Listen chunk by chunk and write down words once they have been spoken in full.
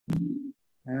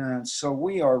And so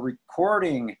we are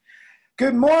recording.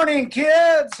 Good morning,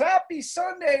 kids. Happy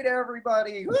Sunday to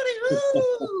everybody.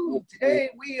 HooDeeHoooo. Today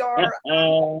we are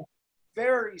a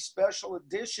very special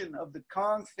edition of the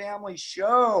Kong Family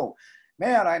Show.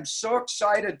 Man, I'm so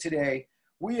excited today.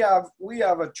 We have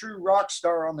a true rock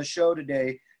star on the show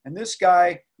today. And this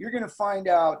guy, you're going to find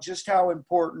out just how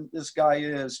important this guy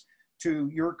is to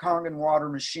your Kangen water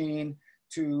machine,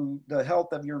 to the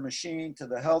health of your machine, to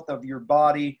the health of your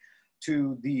body,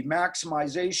 to the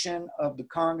maximization of the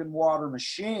Kangen water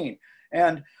machine.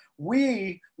 And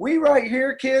we right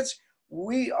here, kids,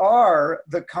 we are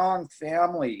the Kong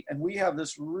family, and we have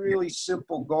this really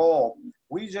simple goal.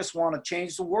 We just want to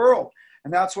change the world,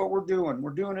 and that's what we're doing.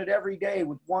 We're doing it every day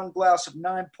with one glass of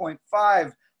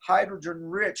 9.5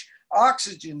 hydrogen-rich,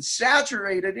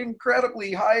 oxygen-saturated,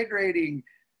 incredibly hydrating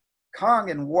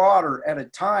Kangen water at a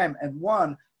time, and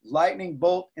one lightning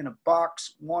bolt in a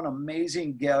box, one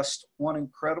amazing guest, one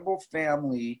incredible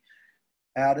family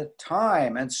at a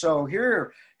time. And so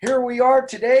here we are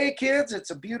today, kids. It's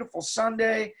a beautiful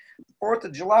Sunday. 4th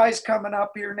of July is coming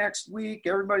up here next week.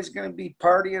 Everybody's going to be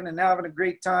partying and having a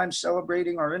great time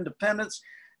celebrating our independence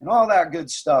and all that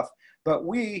good stuff. But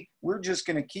we're just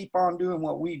going to keep on doing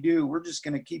what we do. We're just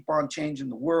going to keep on changing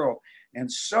the world.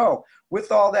 And so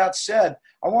with all that said,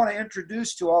 I want to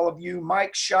introduce to all of you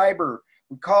Mike Schieber.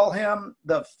 We call him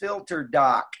the filter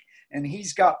doc, and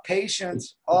he's got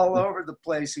patients all over the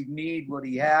place who need what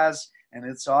he has, and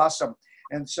it's awesome.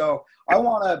 And so I'm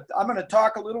going to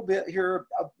talk a little bit here,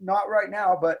 not right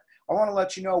now, but I want to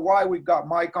let you know why we've got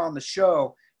Mike on the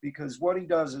show, because what he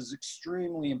does is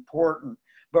extremely important.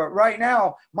 But right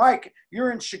now, Mike,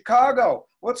 you're in Chicago.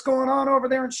 What's going on over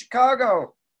there in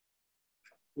Chicago?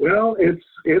 Well,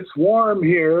 it's warm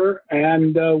here,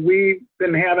 and we've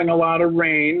been having a lot of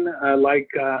rain, like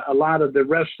a lot of the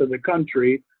rest of the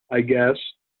country, I guess.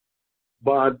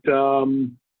 But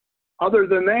other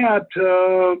than that,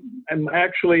 and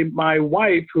actually my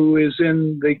wife, who is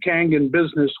in the Kangen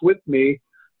business with me,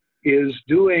 is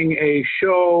doing a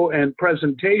show and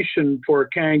presentation for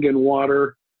Kangen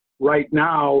water right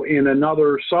now in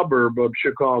another suburb of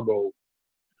Chicago.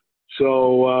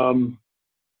 So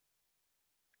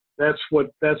that's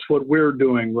what we're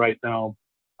doing right now.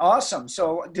 Awesome.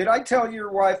 So did I tell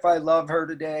your wife I love her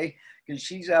today? Because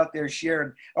she's out there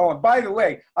sharing. Oh, and by the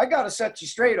way, I got to set you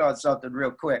straight on something real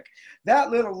quick.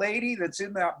 That little lady that's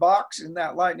in that box, in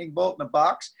that lightning bolt in the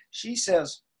box, she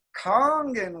says,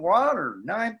 Kangen water,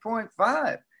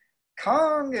 9.5.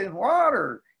 Kangen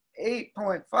water,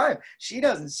 8.5. She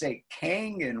doesn't say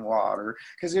Kangen water,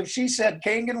 because if she said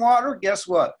Kangen water, guess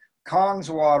what?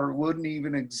 Kong's water wouldn't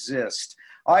even exist.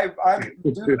 I'm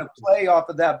doing a play off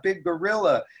of that big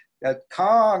gorilla, that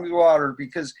Kong's water,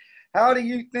 because how do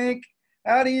you think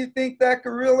that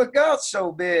gorilla got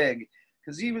so big?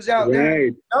 Because he was out there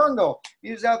in the jungle.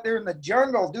 He was out there in the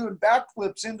jungle doing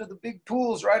backflips into the big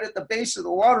pools right at the base of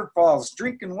the waterfalls,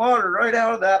 drinking water right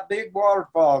out of that big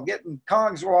waterfall, getting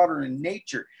Kong's water in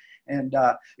nature. And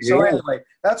so anyway,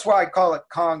 that's why I call it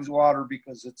Kong's water,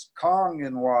 because it's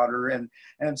Kangen water.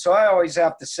 And so I always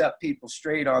have to set people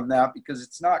straight on that, because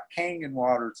it's not Kangen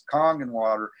water, it's Kangen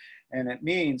water. And it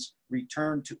means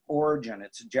return to origin.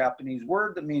 It's a Japanese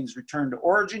word that means return to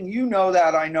origin. You know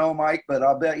that, I know, Mike, but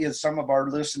I'll bet you some of our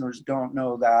listeners don't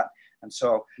know that. And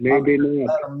so maybe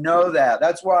let them know that.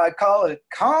 That's why I call it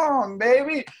Kong,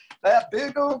 baby. That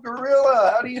big old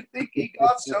gorilla. How do you think he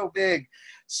got so big?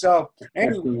 So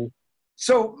anyway,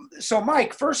 so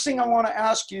Mike, first thing I want to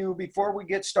ask you before we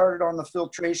get started on the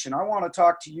filtration, I want to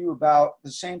talk to you about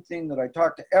the same thing that I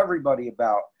talk to everybody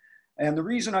about. And the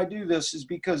reason I do this is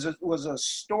because it was a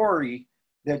story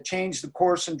that changed the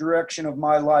course and direction of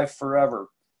my life forever.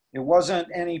 It wasn't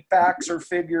any facts or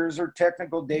figures or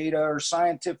technical data or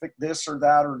scientific this or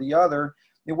that or the other.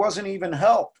 It wasn't even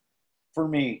health for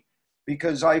me,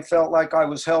 because I felt like I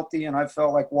was healthy and I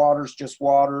felt like water's just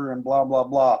water and blah, blah,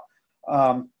 blah.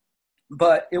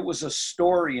 But it was a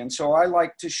story. And so I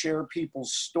like to share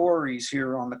people's stories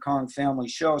here on the Kong Family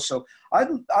Show. So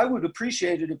I would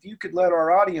appreciate it if you could let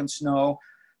our audience know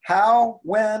how,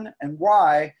 when, and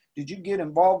why did you get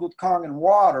involved with Kangen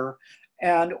water?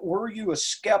 And were you a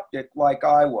skeptic like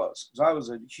I was? Because I was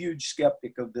a huge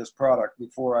skeptic of this product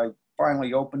before I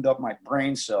finally opened up my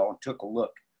brain cell and took a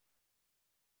look.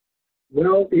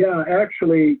 Well, yeah,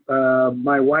 actually,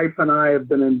 my wife and I have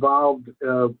been involved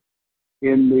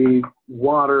in the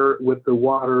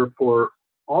water for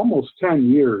almost 10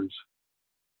 years.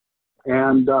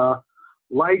 And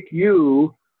like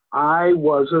you, I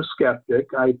was a skeptic.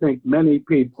 I think many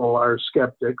people are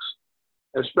skeptics,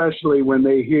 especially when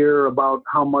they hear about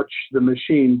how much the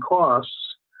machine costs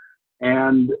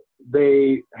and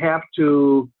they have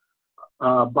to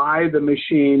buy the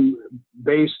machine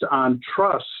based on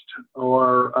trust,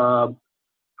 or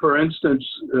for instance,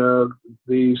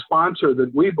 the sponsor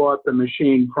that we bought the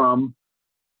machine from,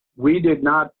 we did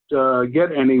not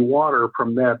get any water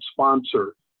from that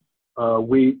sponsor.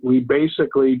 We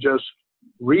basically just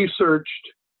researched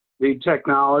the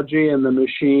technology and the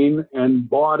machine and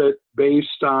bought it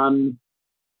based on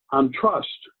trust.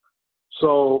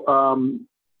 So,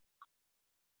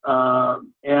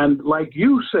 and like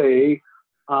you say,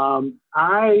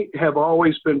 I have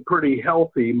always been pretty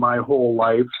healthy my whole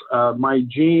life. My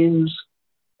genes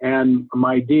and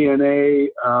my DNA,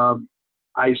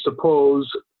 I suppose,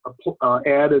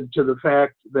 added to the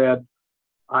fact that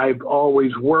I've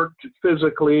always worked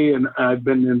physically, and I've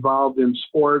been involved in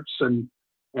sports and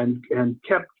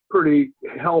kept pretty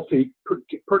healthy,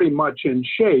 pretty much in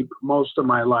shape most of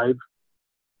my life.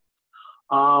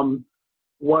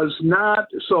 Was not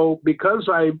so, because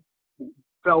I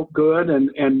felt good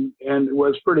and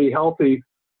was pretty healthy.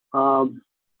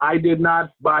 I did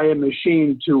not buy a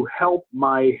machine to help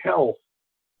my health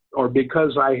or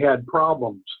because I had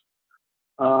problems.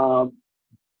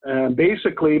 And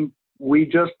basically, we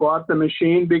just bought the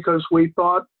machine because we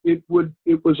thought it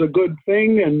was a good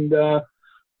thing,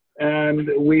 and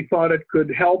we thought it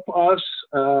could help us.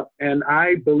 And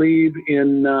I believe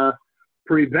in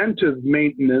preventive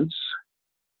maintenance,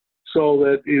 so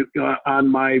that on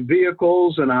my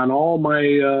vehicles and on all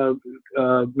my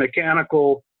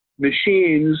mechanical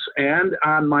machines and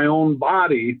on my own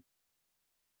body.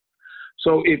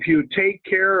 So if you take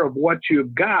care of what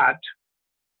you've got,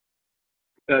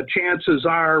 chances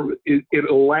are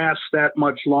it'll last that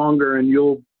much longer, and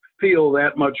you'll feel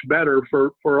that much better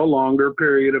for a longer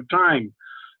period of time.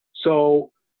 So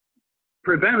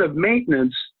preventive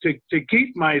maintenance to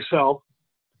keep myself,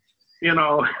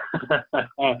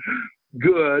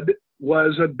 good,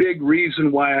 was a big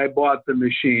reason why I bought the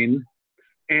machine.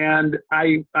 And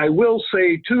I will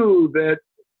say too that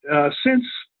since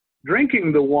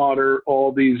drinking the water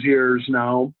all these years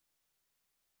now,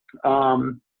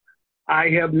 I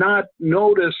have not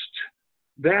noticed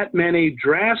that many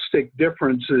drastic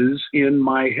differences in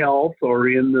my health or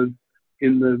in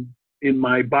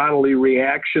my bodily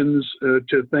reactions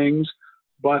to things.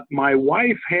 But my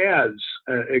wife has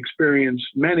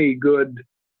experienced many good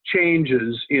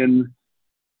changes in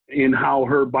how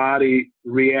her body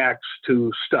reacts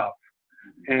to stuff.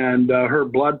 And her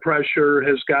blood pressure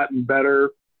has gotten better.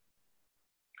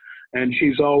 And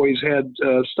she's always had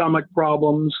stomach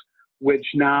problems,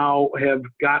 which now have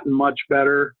gotten much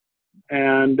better.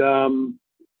 And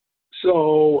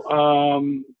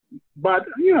but,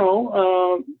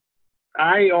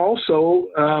 I also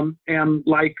am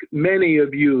like many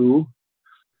of you,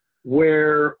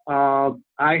 where I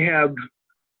have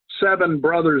 7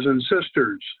 brothers and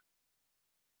sisters,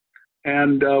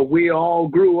 and we all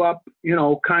grew up,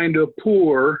 kind of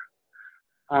poor.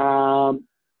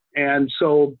 And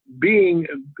so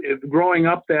growing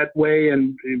up that way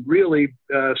and really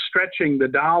stretching the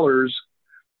dollars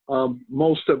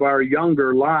most of our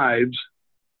younger lives,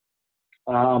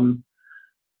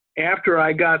 after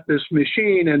I got this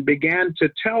machine and began to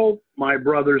tell my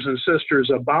brothers and sisters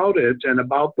about it and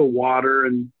about the water,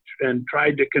 and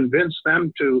tried to convince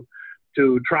them to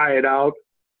try it out,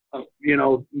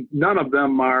 none of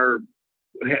them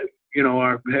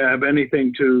have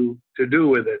anything to do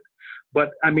with it.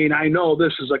 But I mean, I know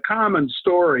this is a common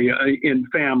story in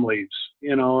families,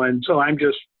 and so I'm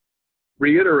just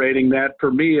reiterating that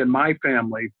for me and my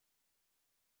family.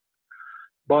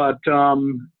 But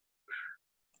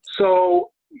so,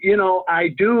 I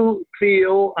do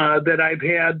feel that I've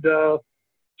had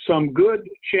some good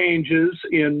changes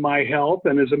in my health.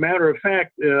 And as a matter of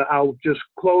fact, I'll just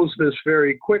close this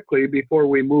very quickly before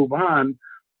we move on.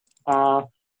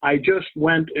 I just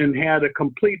went and had a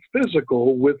complete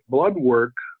physical with blood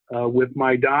work with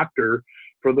my doctor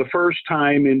for the first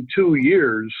time in 2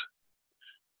 years.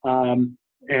 And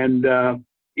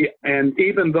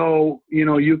even though,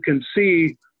 you can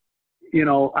see,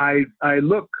 I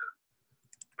look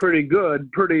pretty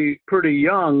good, pretty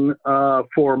young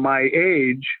for my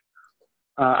age.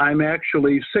 I'm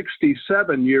actually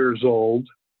 67 years old.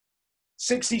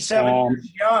 67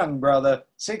 years young, brother.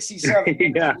 67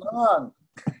 years young.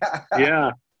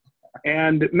 Yeah.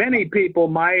 And many people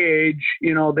my age,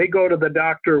 they go to the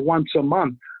doctor once a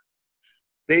month.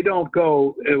 They don't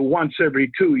go once every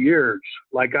 2 years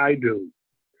like I do.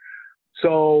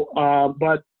 So,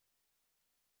 but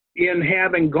in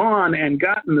having gone and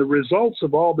gotten the results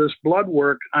of all this blood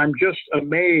work, I'm just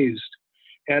amazed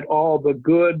at all the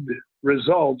good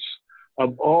results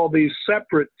of all these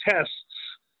separate tests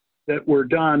that were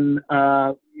done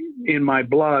in my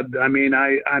blood. I mean,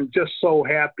 I'm just so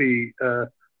happy to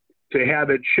have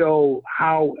it show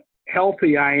how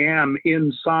healthy I am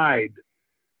inside,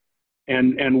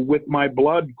 and with my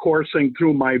blood coursing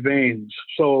through my veins.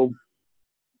 So,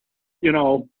 you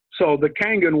know, so the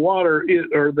Kangen water is,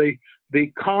 or the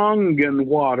Kangen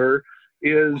water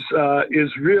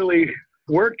is really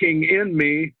working in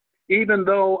me, even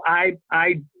though I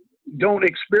don't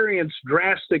experience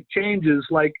drastic changes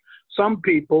like some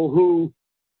people who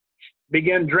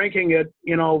begin drinking it,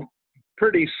 you know,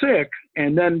 pretty sick,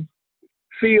 and then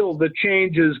feel the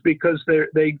changes because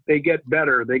they get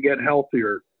better, they get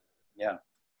healthier. Yeah.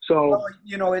 So, well,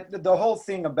 you know, the whole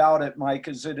thing about it, Mike,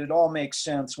 is that it all makes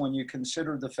sense when you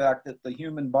consider the fact that the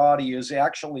human body is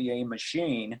actually a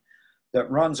machine that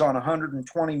runs on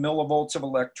 120 millivolts of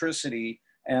electricity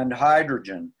and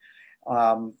hydrogen.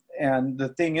 And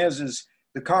the thing is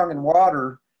the Kangen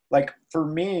water, like for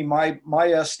me, my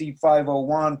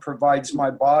SD501 provides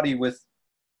my body with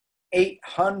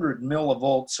 800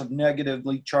 millivolts of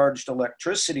negatively charged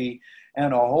electricity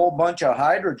and a whole bunch of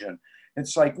hydrogen.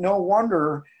 It's like, no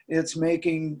wonder it's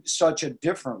making such a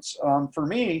difference. For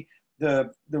me,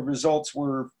 the results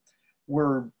were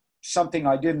something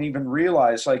I didn't even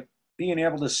realize, like being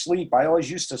able to sleep. I always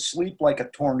used to sleep like a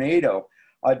tornado.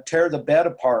 I'd tear the bed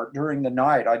apart during the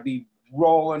night. I'd be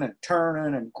rolling and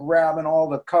turning and grabbing all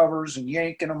the covers and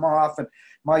yanking them off. And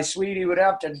my sweetie would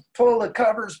have to pull the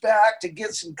covers back to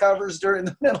get some covers during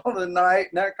the middle of the night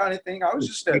and that kind of thing. I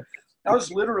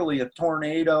was literally a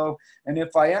tornado. And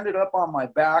if I ended up on my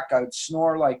back, I'd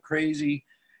snore like crazy.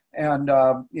 And,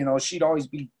 you know, she'd always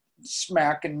be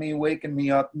smacking me, waking me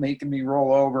up, making me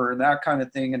roll over and that kind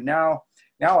of thing. And now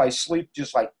I sleep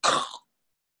just like,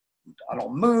 I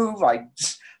don't move. I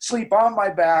sleep on my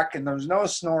back and there's no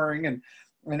snoring. And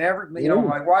every, you know,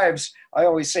 my wives, I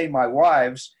always say my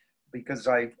wives, because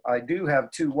I do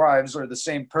have two wives, or the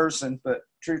same person, but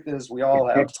truth is we all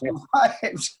have two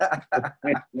wives.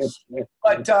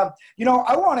 But, you know,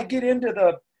 I want to get into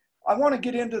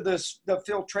the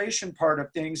filtration part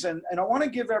of things. And I want to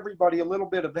give everybody a little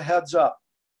bit of a heads up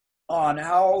on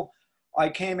how I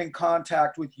came in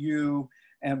contact with you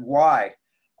and why.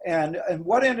 And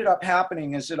what ended up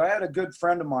happening is that I had a good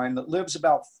friend of mine that lives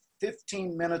about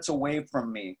 15 minutes away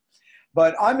from me.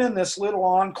 But I'm in this little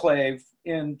enclave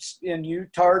in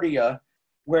Utah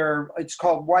where it's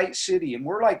called White City. And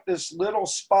we're like this little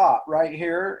spot right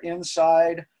here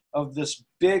inside of this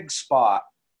big spot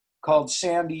called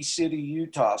Sandy City,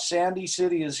 Utah. Sandy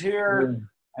City is here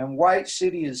and White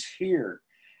City is here.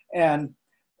 And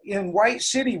in White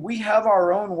City, we have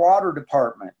our own water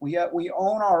department. We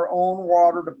own our own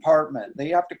water department. They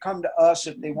have to come to us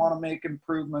if they want to make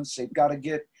improvements. They've got to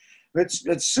get,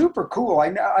 it's super cool. I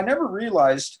never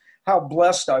realized how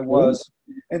blessed I was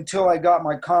until I got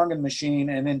my Kangen machine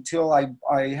and until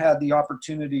I had the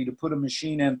opportunity to put a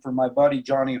machine in for my buddy,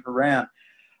 Johnny Horan.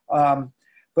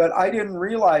 But I didn't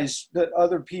realize that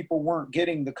other people weren't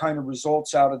getting the kind of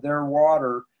results out of their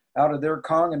water, out of their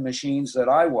Kangen machines that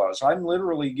I was. I'm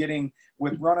literally getting,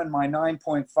 with running my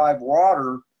 9.5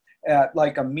 water at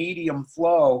like a medium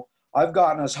flow, I've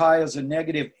gotten as high as a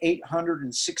negative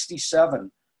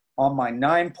 867 on my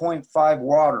 9.5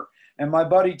 water. And my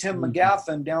buddy Tim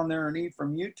McGaffin down there in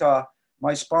Ephraim, Utah,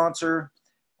 my sponsor,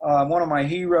 one of my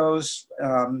heroes,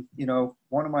 you know,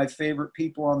 one of my favorite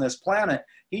people on this planet,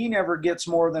 he never gets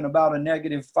more than about a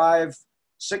negative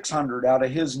 600 out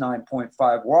of his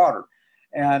 9.5 water.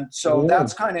 And so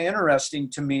that's kind of interesting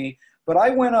to me. But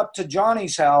I went up to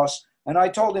Johnny's house and I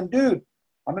told him, dude,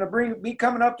 I'm going to be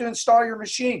coming up to install your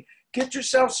machine. Get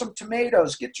yourself some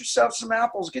tomatoes, get yourself some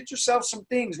apples, get yourself some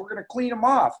things. We're going to clean them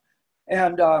off.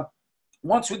 And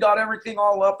once we got everything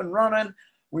all up and running,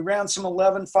 we ran some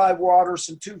 11.5 water,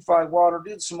 some 2.5 water,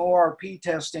 did some ORP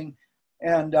testing.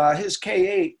 And his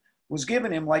K8 was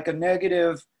giving him like a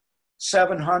negative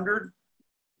 700,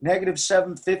 negative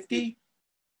 750.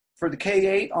 For the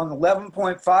K8 on the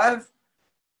 11.5.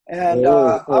 And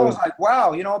I was like,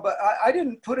 wow, you know, but I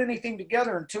didn't put anything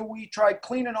together until we tried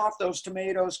cleaning off those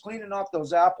tomatoes, cleaning off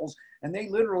those apples. And they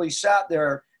literally sat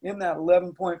there in that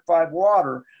 11.5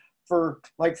 water for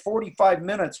like 45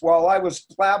 minutes while I was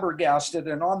flabbergasted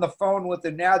and on the phone with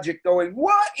the Nagic going,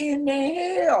 what in the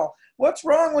hell? What's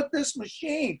wrong with this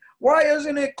machine? Why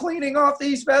isn't it cleaning off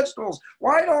these vegetables?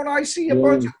 Why don't I see a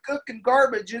bunch of cooking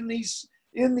garbage in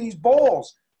these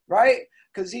bowls? Right?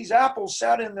 Because these apples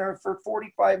sat in there for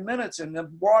 45 minutes and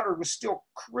the water was still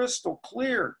crystal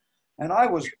clear. And I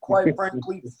was quite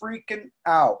frankly freaking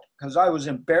out because I was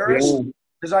embarrassed.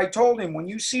 Because I told him, when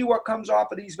you see what comes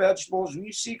off of these vegetables, when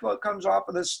you see what comes off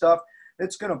of this stuff,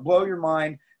 it's going to blow your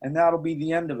mind, and that'll be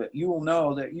the end of it. You will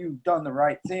know that you've done the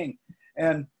right thing.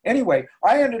 And anyway,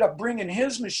 I ended up bringing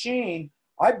his machine.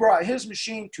 I brought his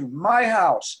machine to my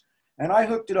house, and I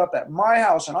hooked it up at my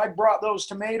house, and I brought those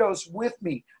tomatoes with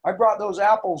me. I brought those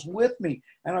apples with me,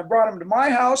 and I brought them to my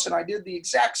house, and I did the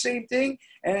exact same thing.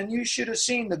 And you should have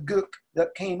seen the gook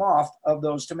that came off of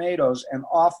those tomatoes and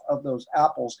off of those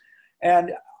apples.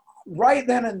 And right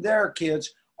then and there,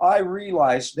 kids, I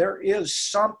realized there is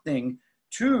something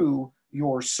to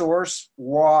your source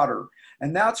water.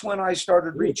 And that's when I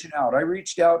started reaching out. I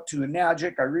reached out to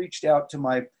Enagic. I reached out to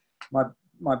my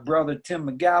brother, Tim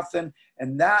McGaffin.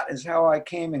 And that is how I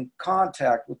came in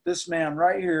contact with this man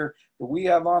right here that we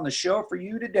have on the show for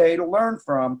you today to learn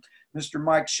from, Mr.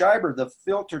 Mike Schieber, the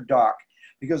filter doc.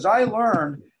 Because I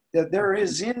learned that there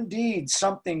is indeed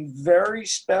something very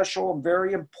special and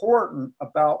very important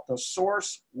about the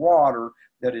source water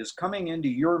that is coming into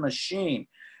your machine.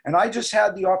 And I just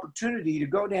had the opportunity to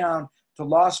go down to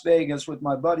Las Vegas with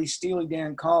my buddy Steely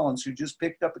Dan Collins, who just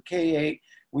picked up a K8.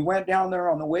 We went down there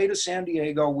on the way to San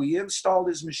Diego. We installed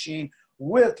his machine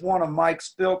with one of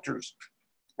Mike's filters.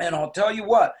 And I'll tell you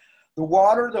what, the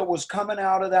water that was coming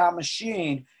out of that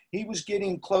machine, he was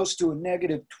getting close to a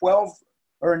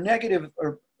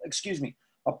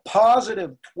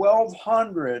positive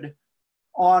 1200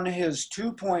 on his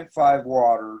 2.5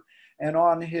 water, and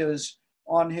on his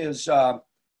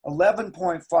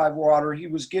 11.5 water, he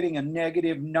was getting a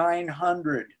negative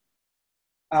 900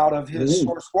 out of his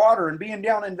source water. And being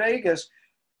down in Vegas,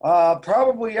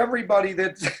 probably everybody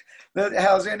that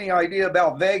has any idea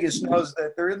about Vegas knows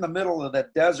that they're in the middle of the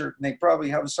desert, and they probably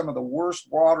have some of the worst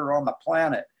water on the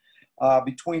planet,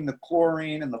 between the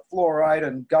chlorine and the fluoride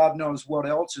and God knows what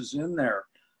else is in there.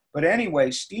 But anyway,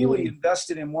 Steely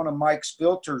invested in one of Mike's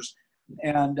filters,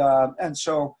 and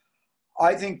so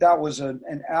I think that was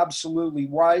an absolutely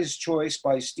wise choice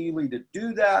by Steely to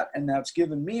do that, and that's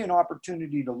given me an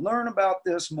opportunity to learn about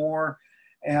this more.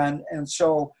 And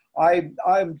so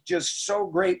I'm just so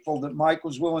grateful that Mike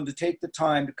was willing to take the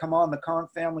time to come on the Kong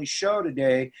Family Show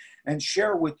today and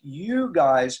share with you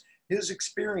guys his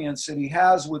experience that he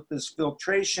has with this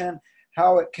filtration,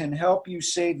 how it can help you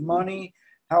save money,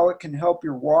 how it can help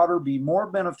your water be more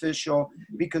beneficial,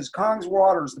 because Kong's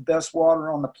water is the best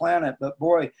water on the planet. But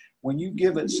boy, when you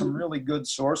give it some really good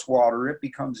source water, it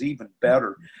becomes even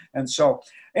better. And so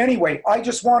anyway, I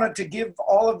just wanted to give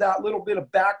all of that little bit of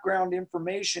background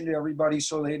information to everybody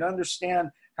so they'd understand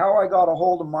how I got a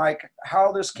hold of Mike,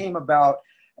 how this came about.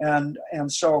 And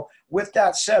so with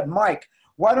that said, Mike,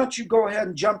 why don't you go ahead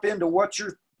and jump into what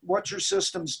your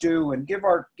systems do, and give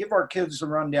our kids the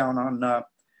rundown on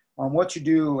what you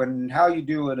do and how you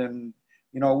do it, and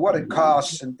what it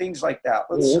costs and things like that.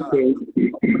 Let's, okay.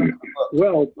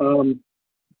 Well,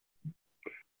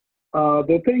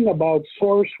 the thing about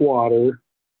source water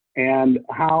and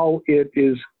how it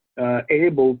is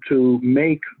able to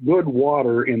make good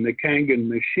water in the Kangen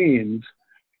machines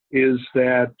is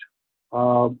that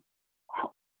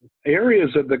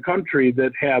areas of the country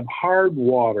that have hard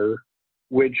water,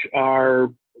 which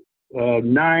are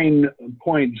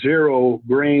 9.0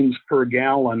 grains per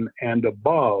gallon and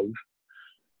above,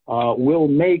 will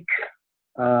make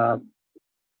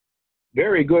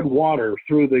very good water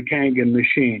through the Kangen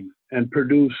machine and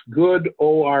produce good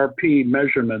ORP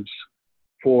measurements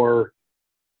for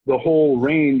the whole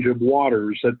range of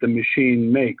waters that the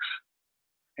machine makes.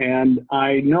 And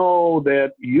I know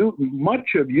that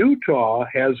much of Utah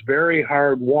has very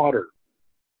hard water.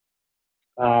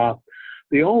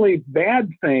 The only bad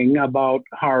thing about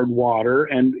hard water,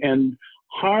 and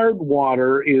hard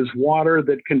water is water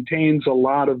that contains a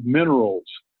lot of minerals,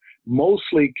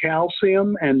 mostly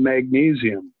calcium and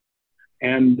magnesium.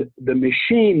 And the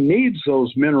machine needs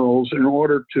those minerals in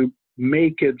order to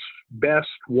make its best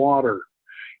water.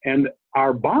 And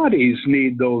our bodies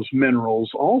need those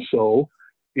minerals also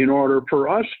in order for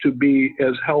us to be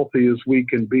as healthy as we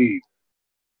can be.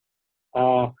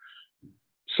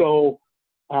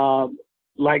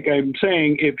 Like I'm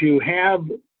saying, if you have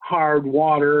hard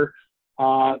water,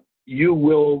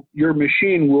 your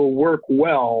machine will work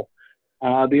well.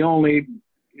 The only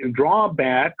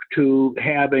drawback to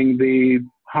having the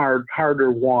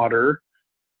harder water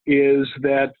is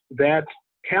that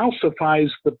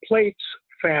calcifies the plates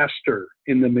faster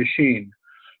in the machine.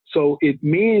 So it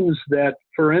means that,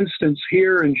 for instance,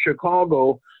 here in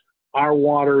Chicago, our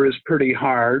water is pretty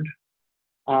hard,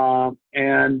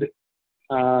 and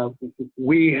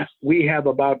we have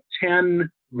about 10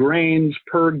 grains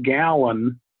per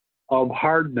gallon of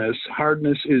hardness.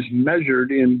 Hardness is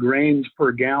measured in grains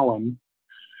per gallon.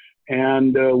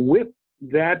 And with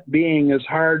that being as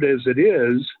hard as it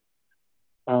is,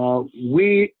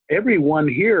 everyone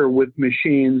here with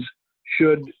machines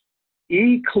should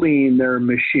e-clean their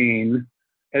machine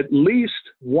at least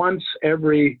once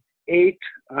every 8,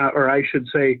 or I should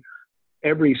say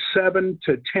every 7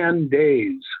 to 10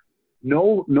 days,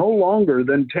 no longer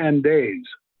than 10 days,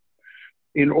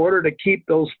 in order to keep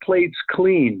those plates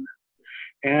clean.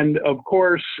 And of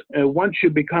course, once you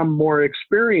become more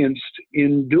experienced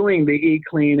in doing the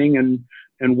e-cleaning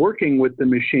and working with the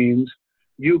machines,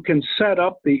 you can set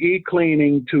up the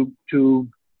e-cleaning to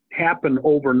happen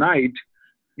overnight.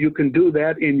 You can do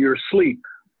that in your sleep.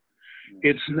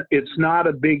 It's not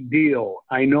a big deal.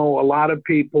 I know a lot of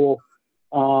people,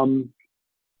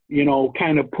 you know,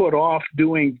 kind of put off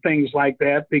doing things like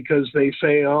that because they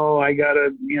say, oh, I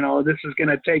gotta, you know, this is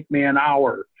gonna take me an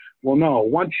hour. Well, no,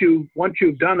 once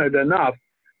you've done it enough,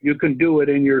 you can do it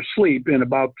in your sleep in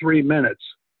about 3 minutes.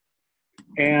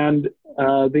 And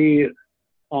so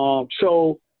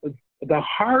the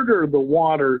harder the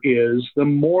water is, the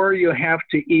more you have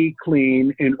to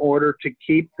e-clean in order to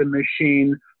keep the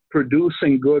machine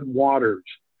producing good waters.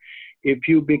 If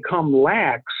you become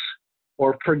lax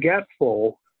or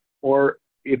forgetful, or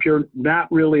if you're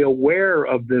not really aware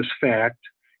of this fact,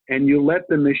 and you let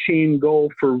the machine go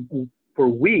for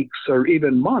weeks or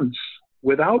even months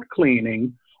without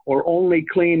cleaning, or only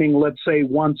cleaning, let's say,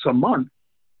 once a month,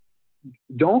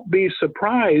 don't be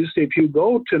surprised if you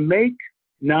go to make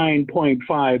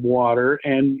 9.5 water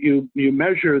and you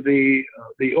measure the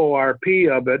ORP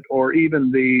of it, or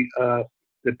even the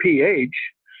pH,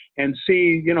 and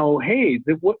see, you know, hey,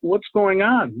 what's going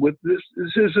on with this?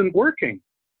 This isn't working.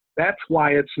 That's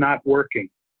why it's not working.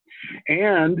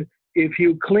 And if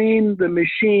you clean the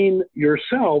machine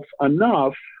yourself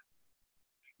enough,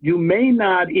 you may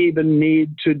not even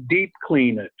need to deep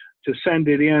clean it, to send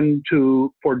it in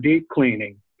for deep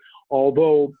cleaning.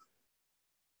 Although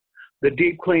the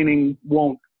deep cleaning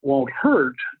won't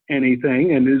hurt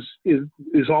anything and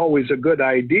is always a good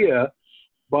idea.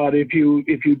 But if you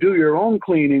do your own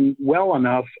cleaning well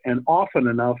enough and often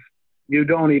enough, you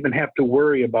don't even have to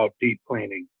worry about deep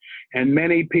cleaning. And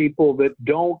many people that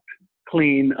don't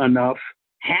clean enough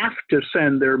have to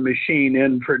send their machine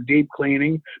in for deep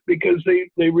cleaning because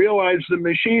they realize the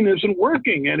machine isn't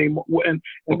working anymore, and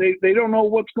they don't know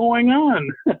what's going on.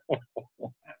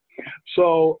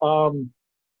 So,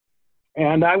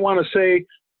 and I want to say,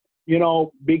 you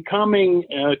know, coming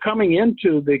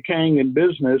into the Kangen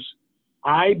business,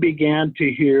 I began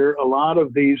to hear a lot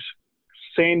of these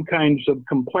same kinds of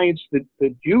complaints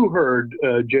that you heard,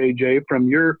 JJ, from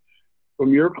your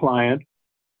client,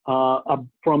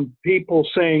 from people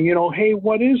saying, you know, hey,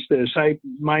 what is this?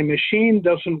 My machine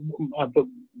doesn't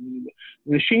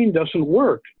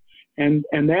work. And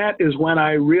that is when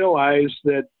I realized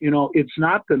that, you know, it's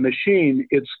not the machine,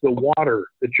 it's the water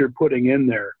that you're putting in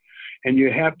there. And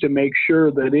you have to make sure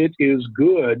that it is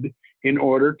good in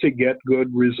order to get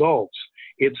good results.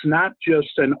 It's not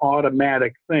just an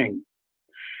automatic thing.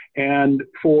 And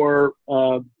for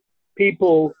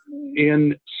people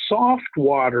in soft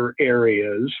water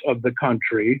areas of the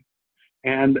country,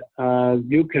 and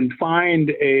you can find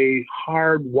a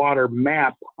hard water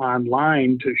map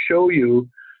online to show you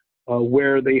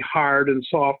where the hard and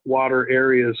soft water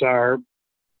areas are.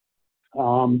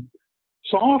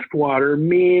 Soft water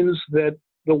means that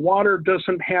the water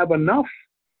doesn't have enough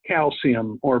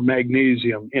calcium or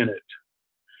magnesium in it.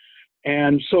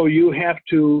 And so you have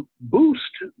to boost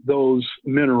those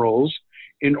minerals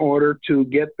in order to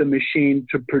get the machine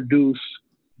to produce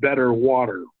better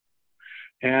water.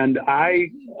 And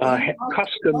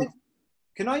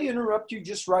Can I interrupt you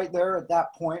just right there at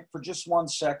that point for just 1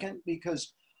 second?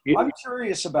 Because yeah. I'm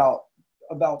curious about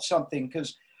something,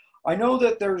 because I know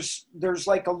that there's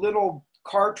like a little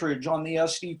cartridge on the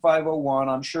SD501.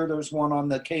 I'm sure there's one on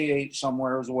the K8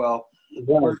 somewhere as well.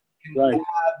 Right. Right.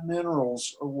 Add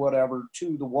minerals or whatever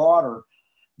to the water.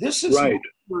 This is right. My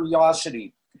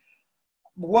curiosity.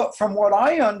 From what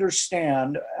I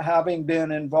understand, having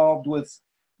been involved with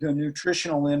the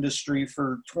nutritional industry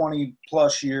for 20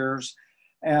 plus years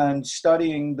and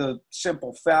studying the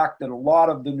simple fact that a lot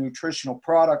of the nutritional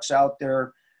products out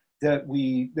there that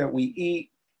we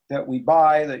eat, that we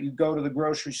buy, that you go to the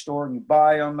grocery store and you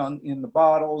buy them in the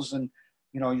bottles, and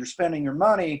you know you're spending your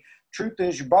money. Truth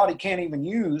is, your body can't even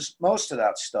use most of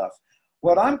that stuff.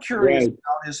 What I'm curious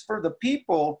about is for the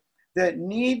people that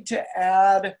need to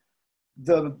add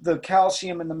the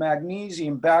calcium and the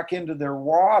magnesium back into their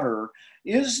water,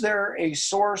 is there a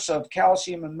source of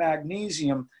calcium and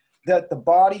magnesium that the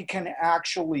body can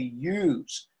actually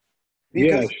use?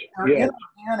 Because they're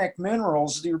inorganic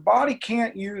minerals, your body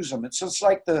can't use them. It's just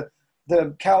like the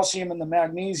the calcium and the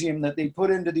magnesium that they put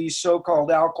into these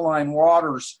so-called alkaline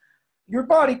waters. Your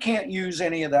body can't use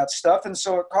any of that stuff, and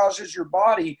so it causes your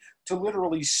body to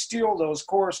literally steal those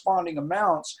corresponding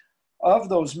amounts of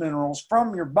those minerals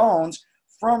from your bones,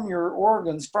 from your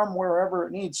organs, from wherever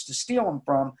it needs to steal them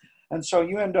from. And so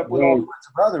you end up with all kinds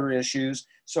of other issues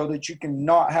so that you can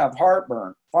not have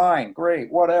heartburn. Fine,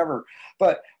 great, whatever.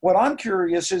 But what I'm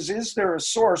curious is there a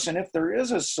source? And if there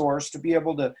is a source, to be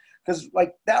able to, because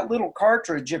like that little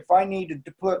cartridge, if I needed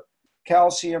to put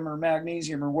calcium or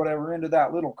magnesium or whatever into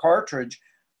that little cartridge,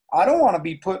 I don't want to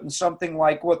be putting something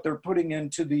like what they're putting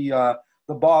into the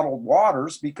bottled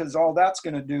waters, because all that's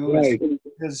going to do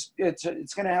is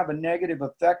it's going to have a negative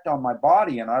effect on my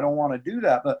body, and I don't want to do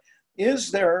that. But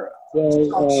is there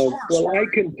well, I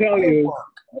can tell you,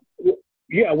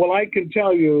 I can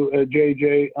tell you,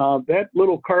 JJ, that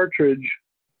little cartridge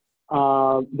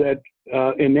that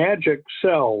Enagic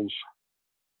sells,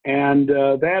 and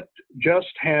that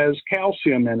just has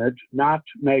calcium in it, not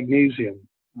magnesium.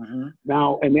 Mm-hmm.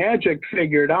 Now, Enagic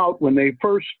figured out when they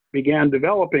first began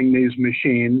developing these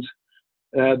machines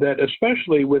that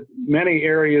especially with many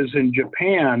areas in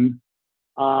Japan,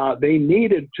 they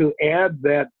needed to add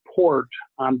that port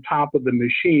on top of the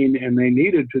machine, and they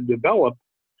needed to develop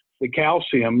the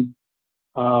calcium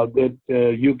that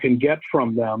you can get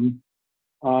from them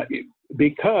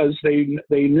because they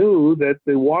knew that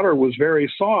the water was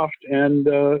very soft, and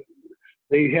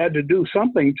they had to do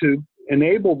something to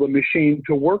enable the machine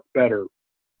to work better.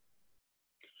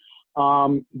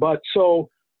 But so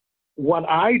what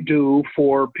I do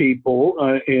for people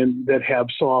that have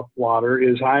soft water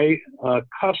is I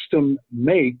custom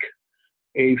make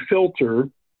a filter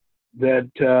that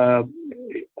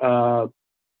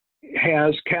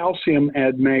has calcium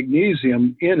and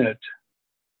magnesium in it.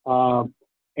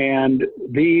 And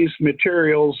these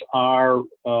materials are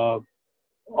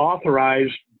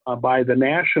authorized by the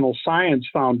National Science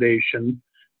Foundation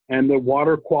and the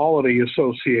Water Quality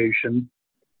Association.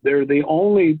 They're the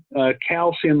only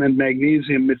calcium and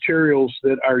magnesium materials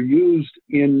that are used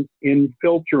in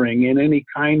filtering, in any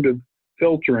kind of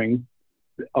filtering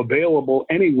available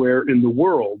anywhere in the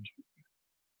world.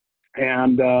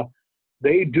 And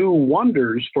they do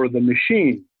wonders for the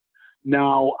machine.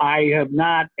 Now, I have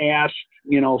not asked,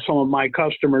 some of my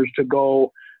customers to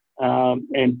go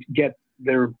and get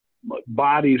their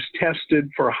bodies tested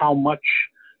for how much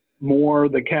more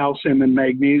the calcium and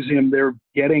magnesium they're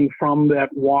getting from that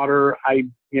water. I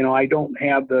don't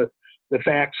have the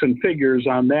facts and figures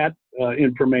on that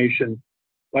information,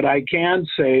 but I can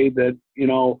say that,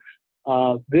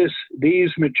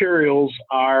 these materials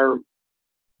are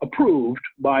approved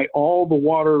by all the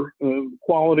Water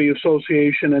Quality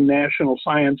Association and National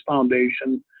Science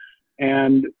Foundation,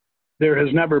 and there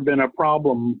has never been a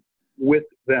problem with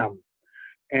them.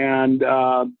 And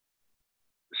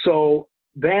so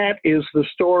that is the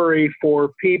story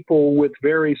for people with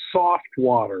very soft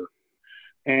water.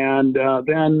 And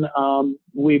then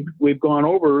we've gone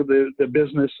over the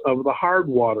business of the hard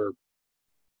water.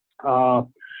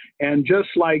 And just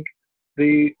like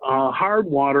the hard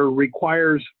water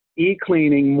requires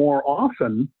e-cleaning more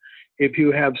often, if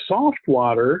you have soft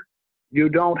water, you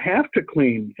don't have to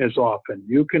clean as often.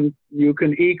 You can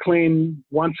e-clean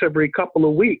once every couple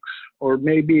of weeks, or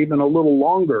maybe even a little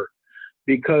longer,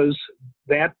 because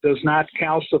that does not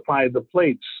calcify the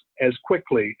plates as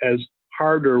quickly as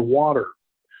harder water.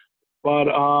 But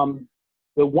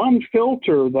the one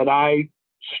filter that I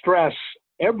stress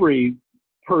every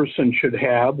person should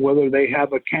have, whether they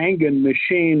have a Kangen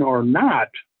machine or not,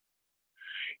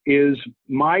 is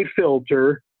my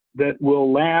filter that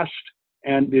will last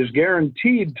and is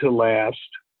guaranteed to last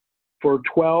for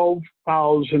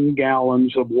 12,000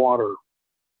 gallons of water.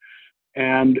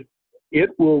 And it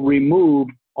will remove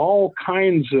all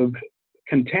kinds of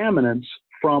contaminants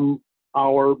from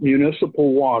our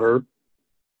municipal water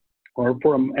or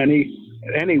from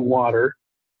any water.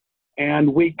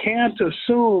 And we can't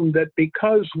assume that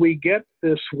because we get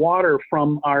this water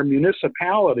from our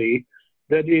municipality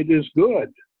that it is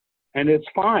good and it's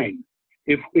fine.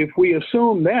 If we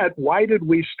assume that, why did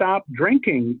we stop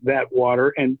drinking that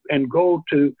water and go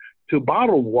to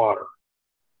bottled water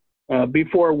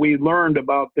before we learned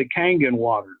about the Kangen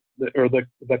water or the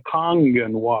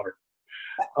Kangen water?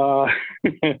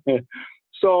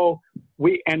 So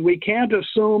we can't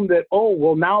assume that, oh,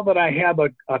 well, now that I have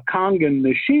a Kangen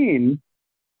machine,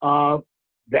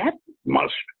 that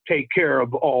must take care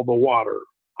of all the water.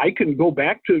 I can go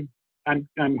back to,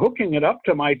 I'm hooking it up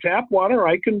to my tap water,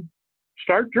 I can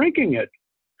start drinking it.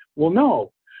 Well,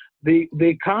 no, the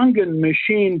Kangen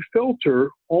machine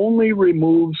filter only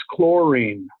removes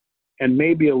chlorine and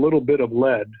maybe a little bit of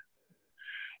lead.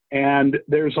 And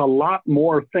there's a lot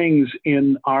more things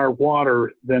in our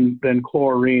water than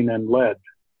chlorine and lead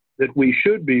that we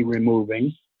should be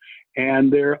removing.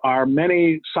 And there are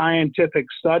many scientific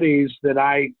studies that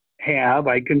I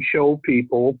can show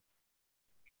people,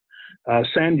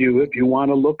 send you if you want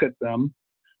to look at them,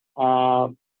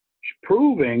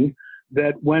 proving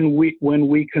that when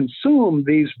we consume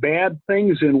these bad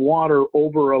things in water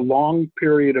over a long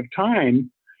period of time,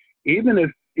 even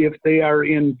if they are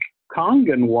in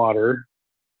Kangen water,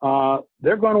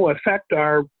 they're going to affect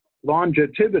our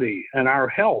longevity and our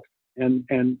health and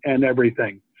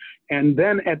everything. And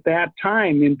then at that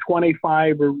time, in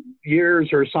 25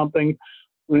 years or something,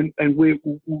 and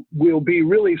we'll be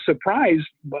really surprised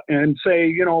and say,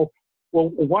 you know,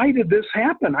 well, why did this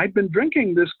happen? I've been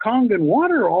drinking this Kangen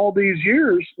water all these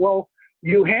years. Well,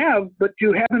 you have, but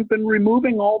you haven't been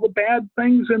removing all the bad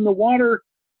things in the water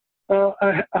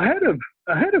ahead of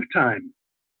time.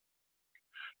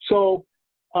 So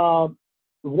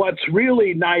what's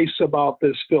really nice about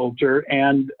this filter,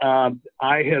 and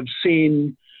I have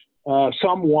seen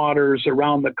some waters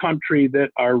around the country that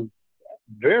are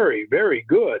very, very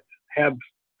good, have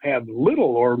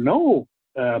little or no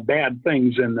bad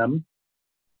things in them.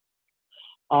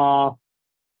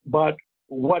 But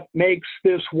what makes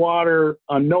this water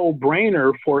a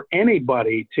no-brainer for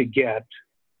anybody to get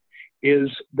is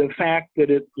the fact that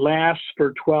it lasts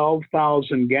for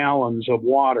 12,000 gallons of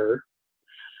water.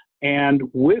 And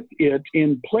with it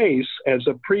in place as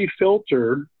a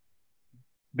pre-filter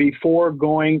before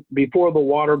the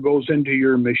water goes into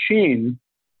your machine,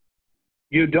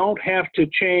 you don't have to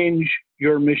change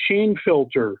your machine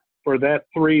filter for that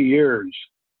 3 years.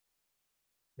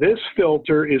 This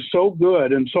filter is so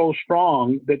good and so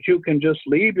strong that you can just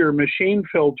leave your machine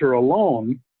filter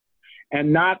alone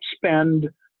and not spend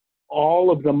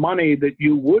all of the money that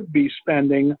you would be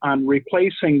spending on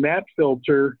replacing that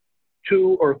filter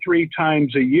 2 or 3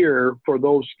 times a year for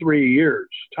those 3 years'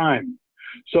 time.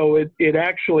 So it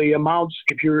actually amounts,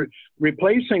 if you're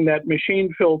replacing that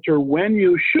machine filter when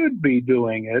you should be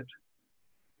doing it,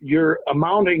 you're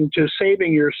amounting to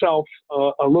saving yourself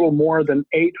a little more than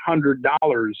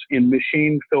 $800 in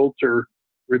machine filter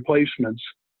replacements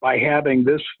by having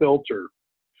this filter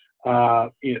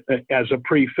as a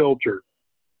pre-filter.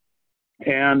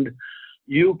 And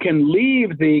you can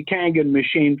leave the Kangen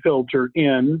machine filter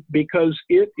in because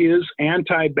it is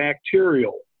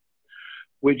antibacterial,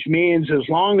 which means as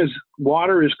long as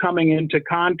water is coming into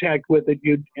contact with it,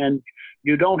 you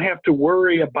don't have to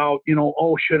worry about, you know,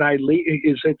 oh, should I leave?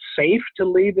 Is it safe to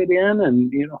leave it in?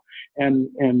 And, you know,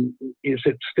 and is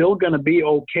it still going to be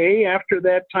okay after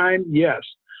that time? Yes.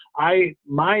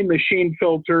 My machine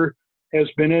filter has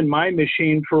been in my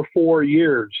machine for 4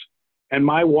 years, and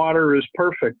my water is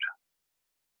perfect.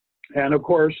 And of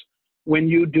course, when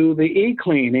you do the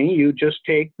e-cleaning, you just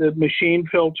take the machine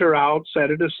filter out, set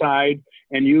it aside,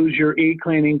 and use your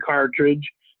e-cleaning cartridge.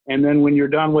 And then when you're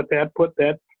done with that, put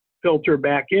that filter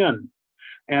back in.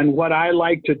 And what I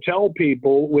like to tell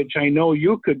people, which I know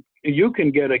you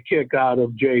can get a kick out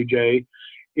of, JJ,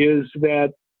 is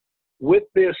that with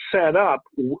this setup,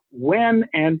 when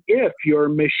and if your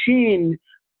machine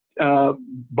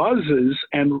buzzes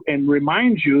and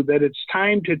reminds you that it's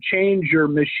time to change your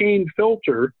machine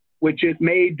filter, which it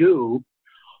may do,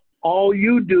 all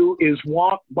you do is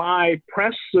walk by,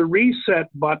 press the reset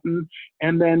button,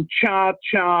 and then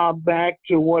cha-cha back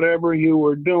to whatever you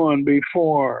were doing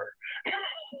before.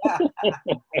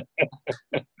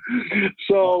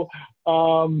 So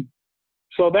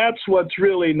that's what's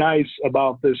really nice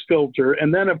about this filter.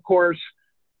 And then, of course,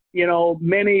 you know,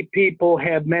 many people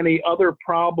have many other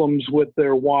problems with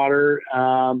their water,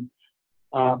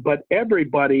 but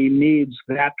everybody needs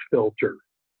that filter.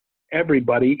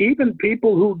 Everybody, even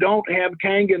people who don't have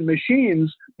Kangen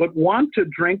machines but want to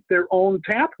drink their own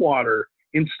tap water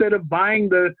instead of buying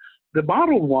the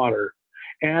bottled water.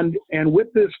 And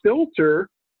with this filter,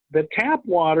 the tap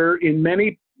water in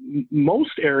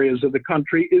most areas of the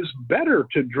country is better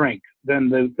to drink than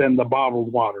the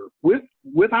bottled water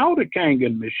without a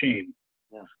Kangen machine.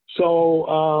 Yeah.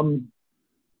 So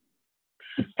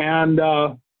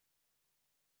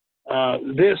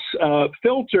this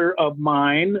filter of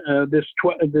mine, this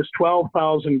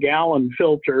 12,000 gallon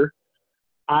filter,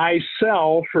 I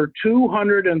sell for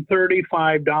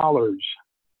 $235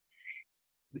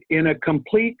 in a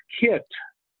complete kit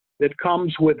that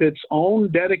comes with its own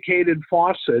dedicated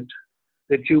faucet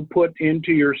that you put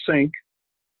into your sink,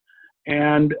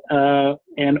 and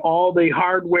all the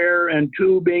hardware and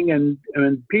tubing and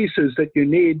pieces that you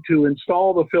need to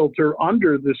install the filter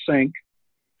under the sink.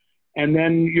 And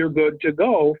then you're good to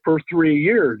go for 3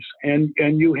 years. And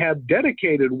you have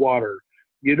dedicated water.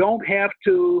 you don't have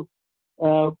to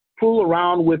fool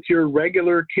around with your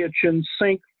regular kitchen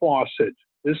sink faucet.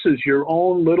 This is your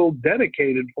own little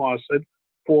dedicated faucet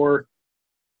for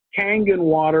Kangen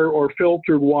water or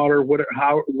filtered water,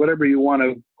 whatever you want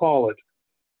to call it.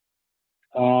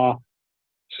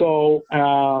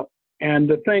 And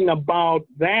the thing about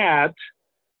that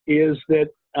is that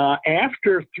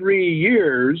after 3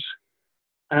 years,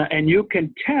 and you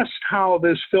can test how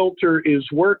this filter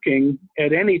is working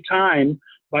at any time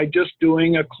by just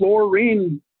doing a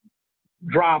chlorine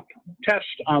drop test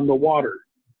on the water.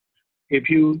 If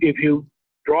you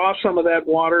draw some of that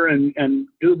water and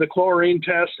do the chlorine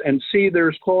test and see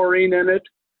there's chlorine in it,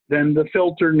 then the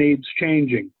filter needs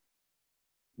changing.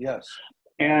 Yes.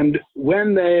 And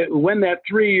when that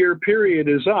 3-year period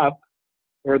is up,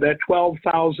 or that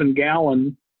 12,000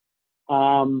 gallon,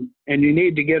 and you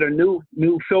need to get a new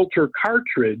filter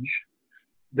cartridge,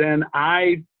 then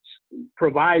I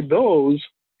provide those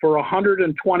for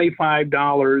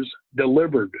 $125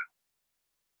 delivered.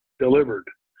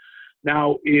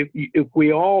 Now, if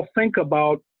we all think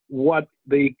about what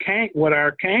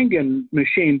our Kangen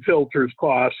machine filters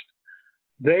cost,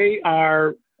 they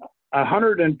are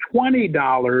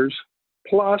 $120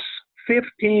 plus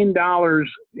 $15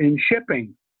 in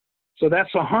shipping. So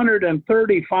that's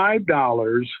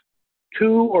 $135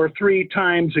 2 or 3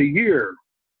 times a year.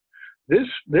 This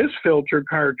filter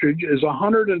cartridge is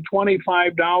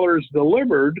 $125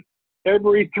 delivered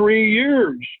every 3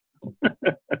 years.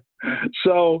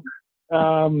 So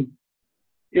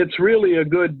it's really a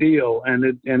good deal, and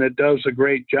it does a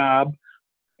great job.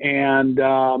 And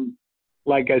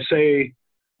like I say,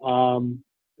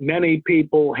 many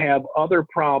people have other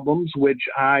problems which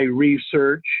I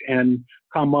research and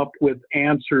come up with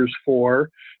answers for,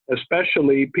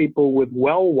 especially people with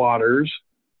well waters,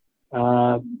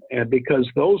 and because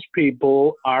those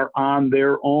people are on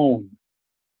their own.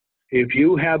 If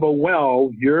you have a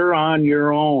well, you're on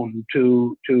your own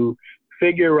to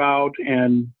figure out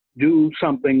and do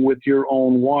something with your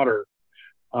own water.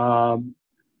 But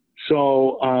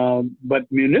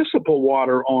municipal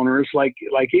water owners, like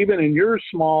even in your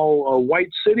small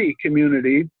White City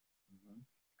community,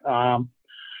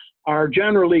 are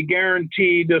generally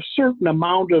guaranteed a certain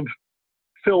amount of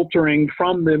filtering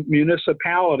from the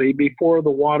municipality before the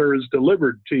water is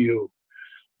delivered to you.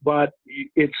 But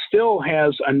it still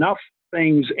has enough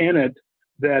things in it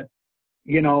that,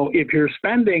 you know, if you're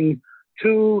spending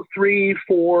 $2,000, $3,000,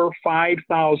 $4,000,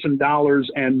 $5,000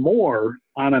 and more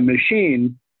on a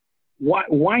machine,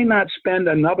 why not spend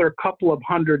another couple of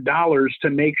 $100 to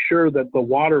make sure that the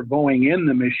water going in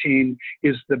the machine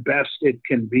is the best it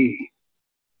can be?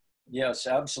 Yes,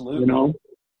 absolutely. You know,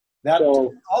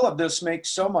 all of this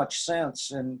makes so much sense.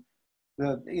 And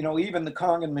even the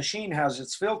Kangen machine has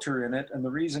its filter in it, and the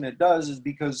reason it does is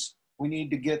because we need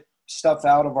to get stuff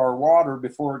out of our water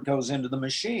before it goes into the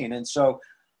machine. And so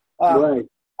right.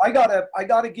 I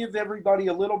gotta give everybody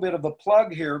a little bit of a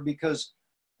plug here, because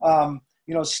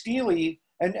Steely,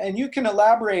 and you can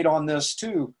elaborate on this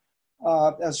too,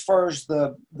 as far as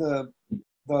the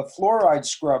fluoride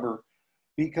scrubber,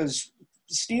 because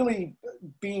Steely,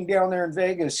 being down there in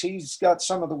Vegas, he's got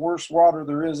some of the worst water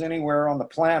there is anywhere on the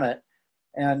planet,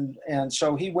 and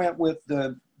so he went with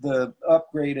the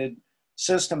upgraded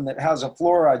system that has a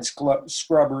fluoride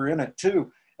scrubber in it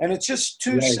too. And it's just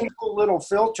two simple little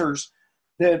filters.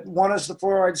 That one is the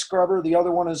fluoride scrubber, the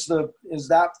other one is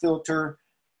that filter.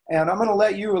 And I'm going to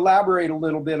let you elaborate a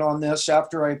little bit on this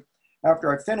after I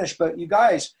finish. But you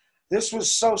guys, this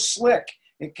was so slick.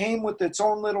 It came with its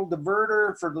own little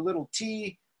diverter for the little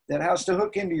T that has to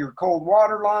hook into your cold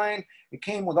water line. It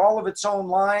came with all of its own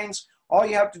lines. All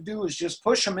you have to do is just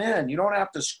push them in. You don't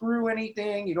have to screw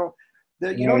anything. You don't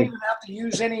even have to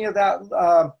use any of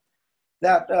that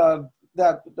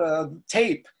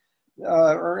tape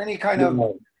or any kind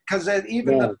of, because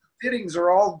even the fittings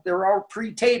they're all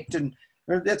pre-taped, and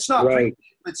it's not pre-taped,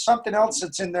 it's something else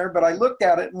that's in there. But I looked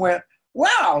at it and went,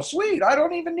 wow, sweet. I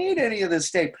don't even need any of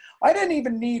this tape. I didn't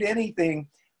even need anything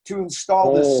to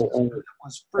install this system. It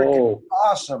was freaking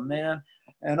awesome, man.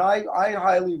 And I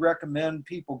highly recommend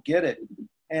people get it.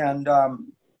 And,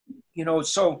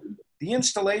 so the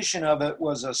installation of it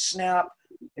was a snap.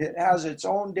 It has its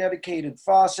own dedicated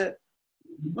faucet.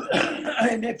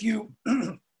 And if you,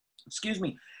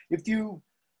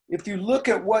 if you look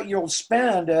at what you'll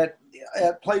spend at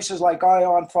places like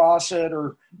Ion Faucet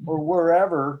or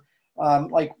wherever,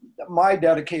 like my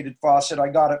dedicated faucet, I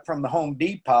got it from the Home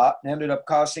Depot, and ended up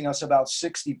costing us about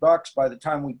 $60 by the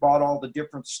time we bought all the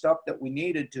different stuff that we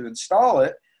needed to install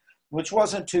it, which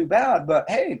wasn't too bad. But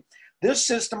hey, This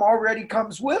system already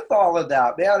comes with all of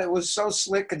that. Man, it was so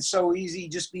slick and so easy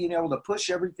just being able to push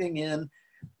everything in.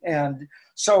 And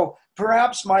so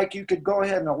perhaps, Mike, you could go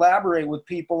ahead and elaborate with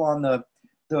people on the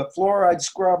fluoride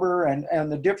scrubber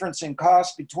and the difference in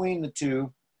cost between the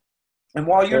two. And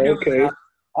while you're doing that,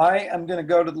 I am going to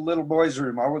go to the little boys'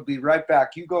 room. I will be right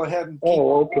back. You go ahead and keep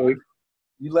on.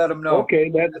 You let them know. Okay,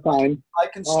 that's fine. I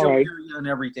can still hear you and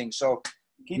everything, so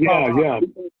keep on.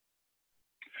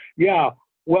 Yeah.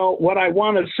 Well, what I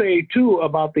want to say, too,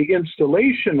 about the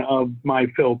installation of my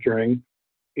filtering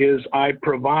is I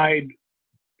provide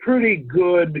pretty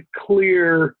good,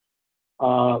 clear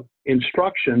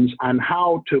instructions on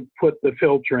how to put the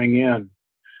filtering in.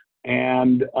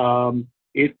 And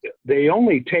they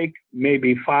only take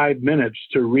maybe 5 minutes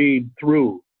to read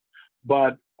through.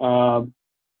 But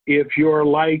if you're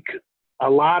like a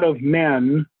lot of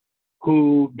men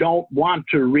who don't want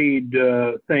to read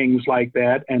things like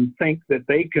that and think that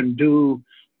they can do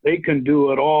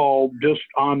it all just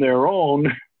on their own,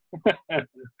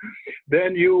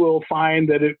 then you will find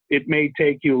that it may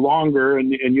take you longer,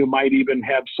 and you might even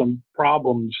have some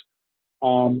problems.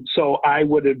 So I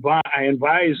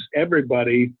advise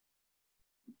everybody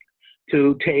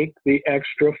to take the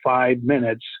extra 5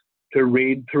 minutes to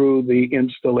read through the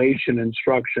installation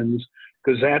instructions,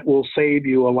 because that will save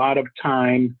you a lot of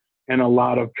time and a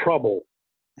lot of trouble.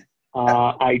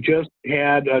 I just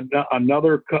had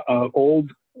another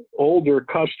older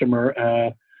customer,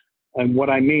 and what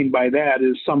I mean by that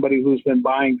is somebody who's been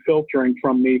buying filtering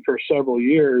from me for several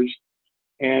years,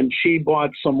 and she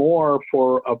bought some more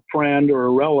for a friend or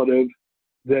a relative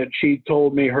that she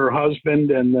told me her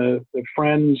husband and the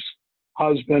friend's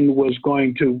husband was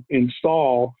going to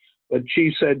install, but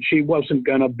she said she wasn't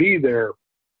going to be there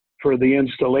for the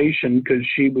installation because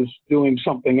she was doing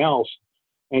something else.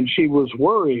 And she was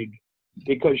worried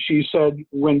because she said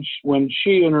when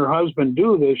she and her husband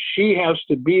do this, she has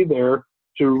to be there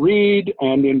to read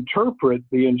and interpret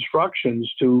the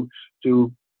instructions, to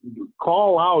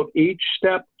call out each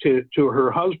step to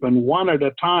her husband one at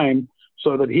a time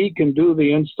so that he can do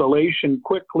the installation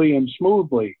quickly and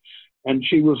smoothly. And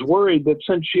she was worried that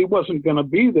since she wasn't going to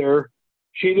be there,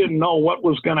 she didn't know what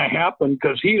was going to happen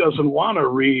because he doesn't want to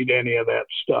read any of that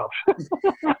stuff.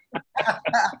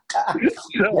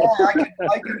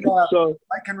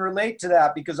 I can relate to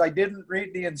that because I didn't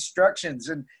read the instructions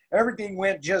and everything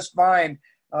went just fine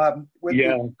with the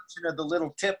exception of the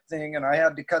little tip thing, and I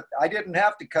didn't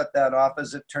have to cut that off,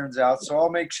 as it turns out. So I'll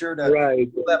make sure to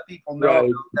let people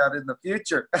know that in the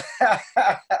future.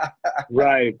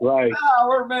 Right.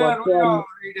 We're men, we don't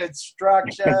read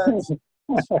instructions.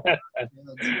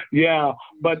 Yeah,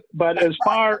 but as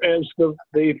far as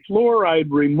the fluoride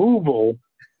removal,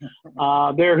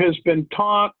 there has been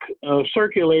talk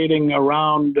circulating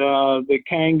around the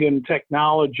Kangen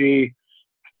technology.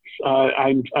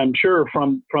 I'm sure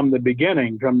from the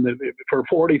beginning, for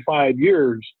 45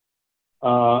 years,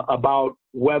 about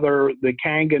whether the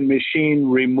Kangen machine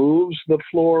removes the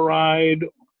fluoride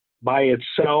by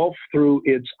itself through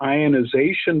its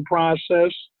ionization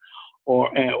process,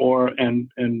 or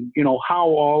you know how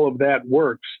all of that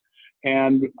works.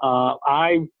 And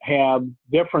I have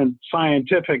different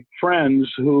scientific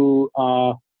friends who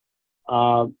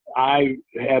I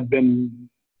have been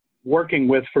working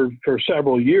with for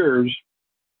several years,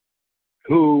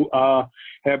 who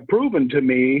have proven to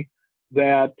me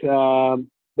that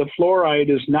the fluoride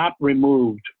is not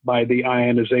removed by the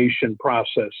ionization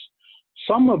process.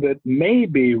 Some of it may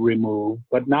be removed,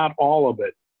 but not all of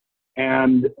it.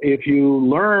 And if you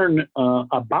learn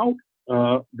about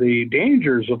the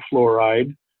dangers of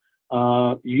fluoride,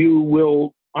 you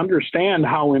will understand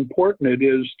how important it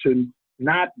is to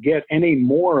not get any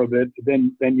more of it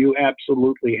than you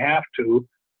absolutely have to,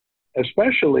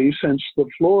 especially since the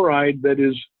fluoride that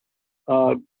is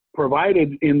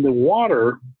provided in the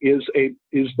water is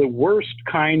the worst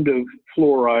kind of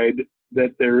fluoride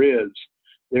that there is.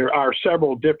 There are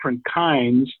several different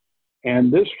kinds,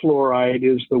 and this fluoride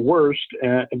is the worst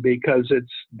because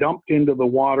it's dumped into the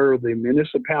water. The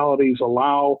municipalities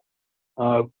allow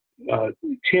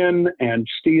tin and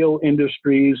steel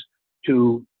industries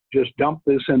to just dump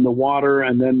this in the water,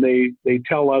 and then they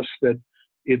tell us that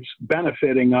it's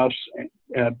benefiting us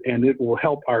and it will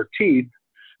help our teeth,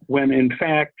 when in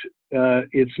fact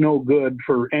it's no good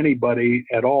for anybody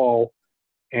at all.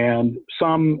 And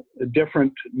some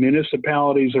different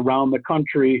municipalities around the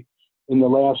country in the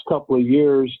last couple of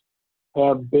years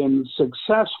have been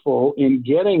successful in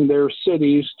getting their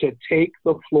cities to take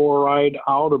the fluoride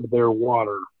out of their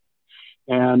water.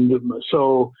 And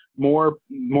so more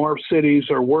cities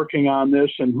are working on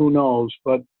this, and who knows,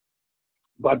 but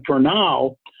for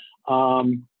now,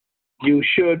 you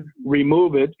should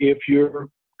remove it if you're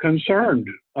concerned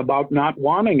about not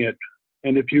wanting it.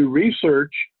 And if you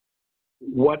research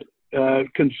what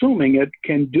consuming it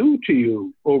can do to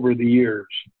you over the years.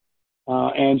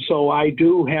 And so I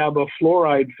do have a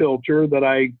fluoride filter that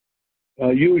I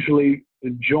usually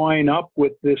join up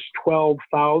with this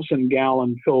 12,000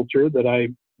 gallon filter that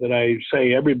I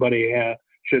say everybody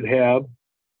should have.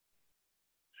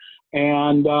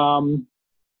 And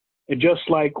just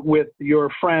like with your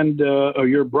friend or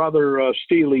your brother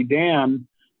Steely Dan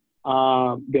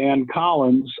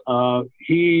Collins,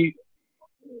 he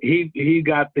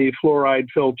got the fluoride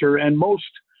filter, and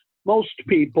most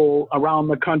people around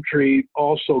the country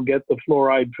also get the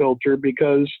fluoride filter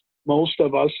because most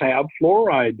of us have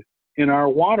fluoride in our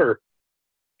water.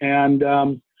 And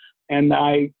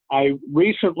I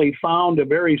recently found a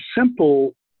very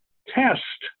simple test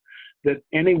that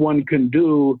anyone can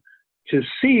do to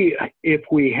see if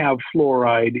we have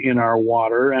fluoride in our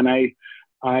water. And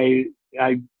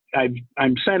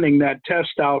I'm sending that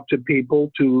test out to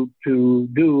people to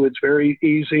do. It's very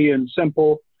easy and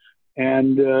simple,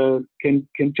 and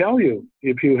can tell you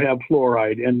if you have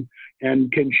fluoride,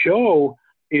 and can show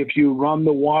if you run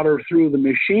the water through the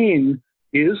machine,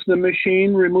 is the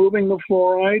machine removing the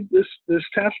fluoride? This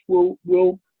test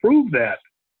will prove that.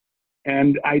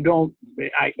 And as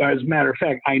a matter of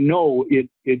fact, I know it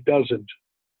doesn't.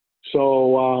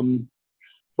 So,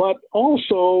 but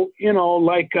also,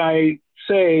 like I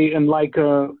say, and like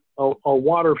a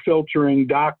water filtering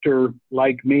doctor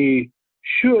like me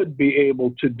should be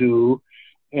able to do,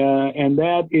 and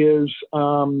that is,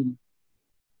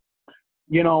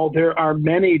 there are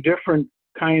many different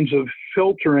kinds of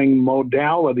filtering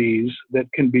modalities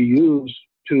that can be used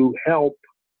to help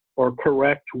or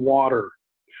correct water.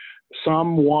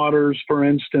 Some waters, for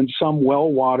instance, some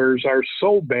well waters are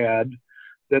so bad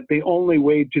that the only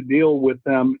way to deal with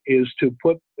them is to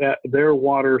put their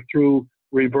water through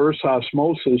reverse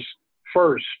osmosis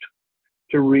first,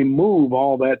 to remove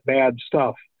all that bad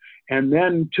stuff, and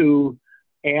then to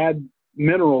add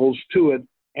minerals to it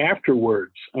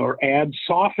afterwards, or add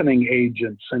softening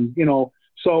agents. And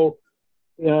so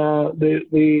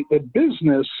the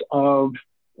business of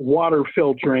water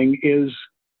filtering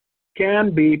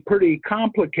can be pretty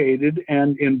complicated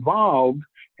and involved,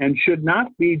 and should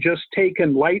not be just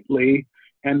taken lightly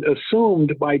and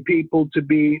assumed by people to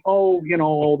be,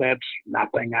 that's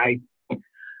nothing. I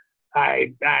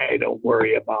don't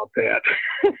worry about that.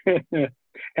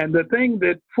 And the thing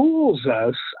that fools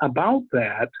us about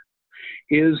that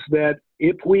is that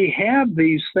if we have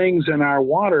these things in our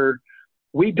water,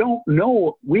 we don't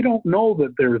know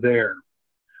that they're there.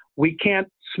 We can't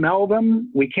smell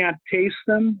them, we can't taste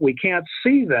them, we can't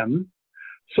see them.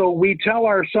 So we tell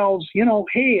ourselves,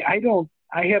 hey,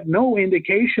 I have no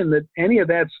indication that any of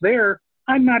that's there.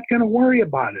 I'm not going to worry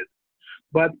about it.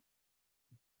 But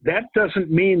that doesn't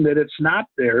mean that it's not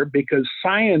there, because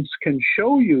science can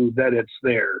show you that it's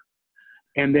there.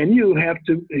 And then you have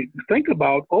to think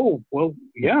about,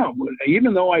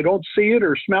 even though I don't see it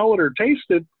or smell it or taste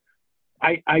it,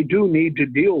 I do need to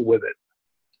deal with it.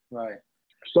 Right.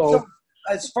 So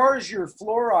as far as your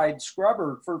fluoride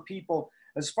scrubber for people,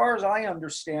 as far as I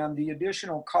understand, the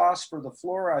additional cost for the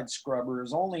fluoride scrubber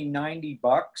is only $90.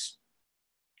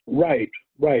 Right.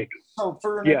 So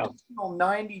for an additional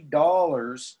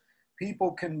 $90,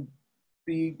 people can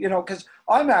be, because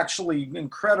I'm actually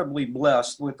incredibly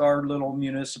blessed with our little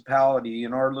municipality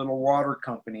and our little water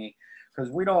company, because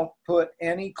we don't put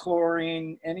any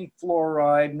chlorine, any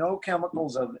fluoride, no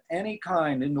chemicals of any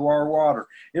kind into our water.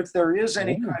 If there is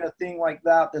any kind of thing like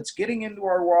that that's getting into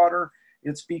our water,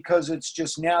 it's because it's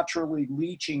just naturally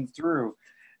leaching through.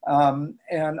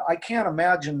 And I can't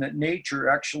imagine that nature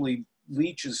actually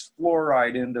leaches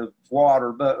fluoride into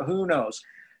water, but who knows?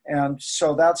 And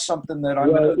so that's something that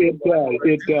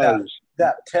it does.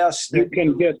 That test. You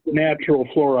can get natural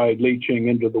fluoride leaching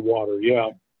into the water, yeah.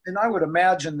 And I would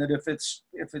imagine that if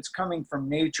it's coming from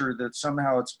nature, that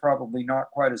somehow it's probably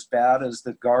not quite as bad as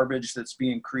the garbage that's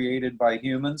being created by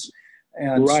humans.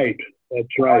 And right, that's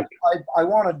right. I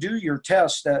want to do your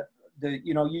test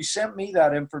you sent me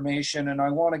that information, and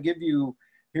I want to give you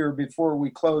here before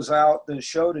we close out the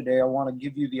show today. I want to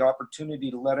give you the opportunity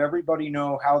to let everybody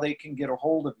know how they can get a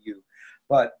hold of you.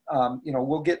 But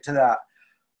we'll get to that.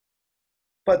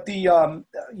 But the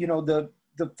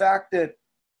fact that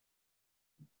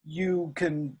you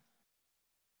can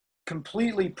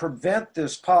completely prevent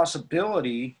this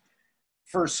possibility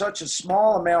for such a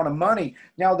small amount of money.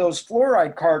 Now, those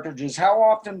fluoride cartridges, how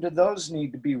often do those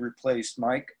need to be replaced,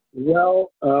 Mike?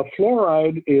 Well,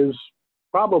 fluoride is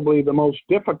probably the most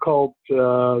difficult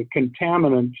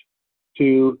contaminant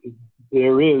to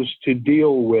there is to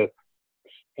deal with.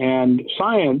 And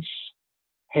science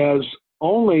has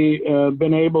only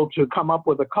been able to come up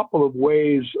with a couple of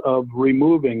ways of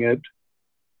removing it,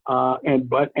 and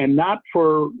not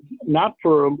for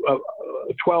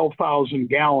 12,000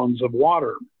 gallons of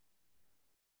water.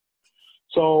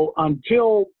 So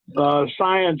until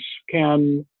science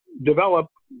can develop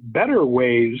better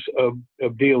ways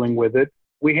of dealing with it,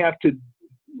 we have to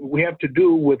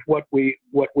do with what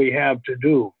we have to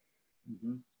do.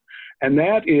 Mm-hmm. And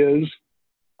that is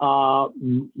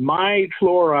my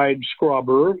fluoride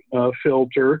scrubber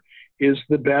filter is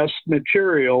the best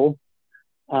material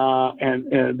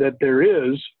and that there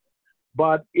is,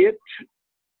 but it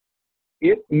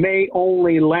may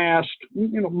only last,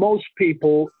 most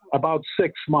people about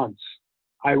 6 months.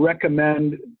 I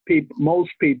recommend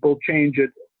most people change it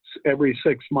every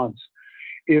 6 months.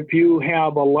 If you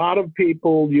have a lot of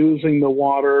people using the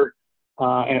water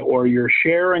or you're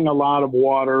sharing a lot of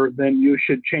water, then you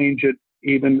should change it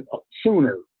even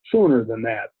sooner than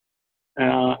that.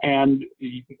 And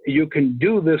you can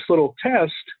do this little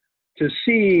test to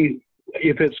see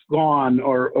if it's gone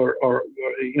or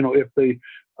if the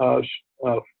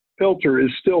filter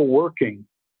is still working.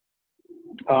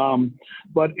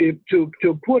 But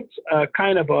to put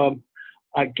kind of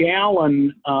a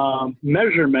gallon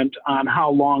measurement on how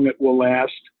long it will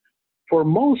last, for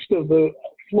most of the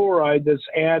fluoride that's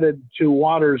added to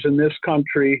waters in this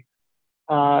country,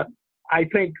 I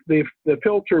think the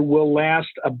filter will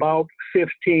last about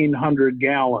 1,500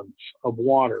 gallons of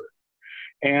water.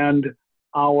 And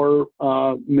our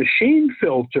machine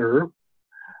filter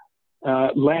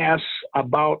lasts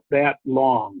about that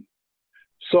long.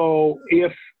 So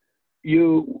if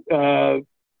you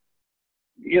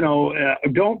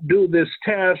don't do this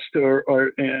test,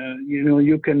 or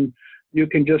you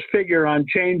can just figure on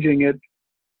changing it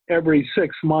every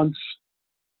 6 months.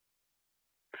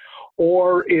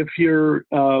 Or if your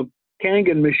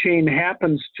Kangen machine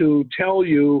happens to tell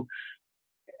you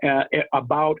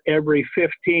about every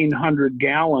 1,500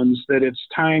 gallons that it's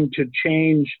time to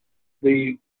change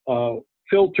the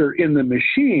filter in the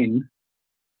machine,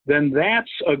 then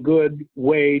that's a good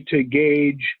way to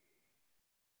gauge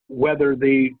whether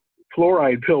the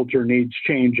fluoride filter needs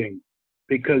changing,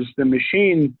 because the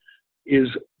machine is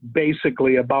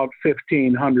basically about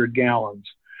 1,500 gallons.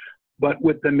 But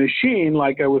with the machine,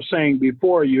 like I was saying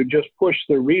before, you just push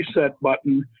the reset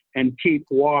button and keep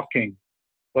walking.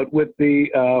 But with the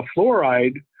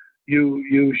fluoride,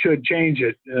 you should change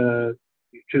it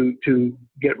to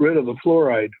get rid of the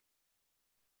fluoride.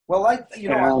 Well, I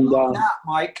love that,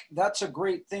 Mike. That's a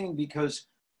great thing, because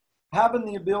having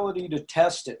the ability to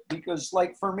test it, because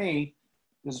like for me,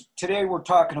 because today we're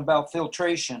talking about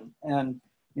filtration, and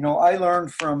I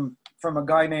learned from a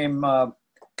guy named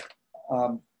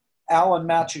Alan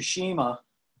Matsushima,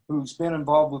 who's been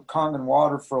involved with Kangen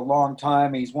Water for a long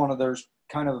time. He's one of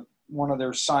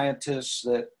their scientists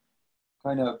that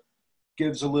kind of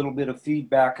gives a little bit of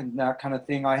feedback and that kind of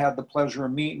thing. I had the pleasure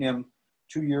of meeting him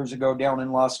 2 years ago down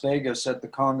in Las Vegas at the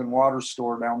Kangen Water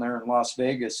store down there in Las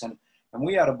Vegas. And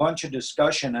we had a bunch of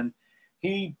discussion, and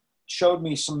he showed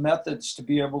me some methods to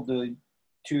be able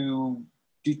to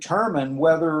determine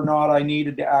whether or not I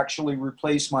needed to actually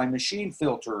replace my machine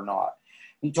filter or not.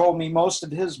 He told me most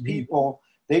of his people,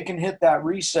 they can hit that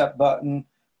reset button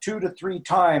 2 to 3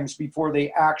 times before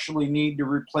they actually need to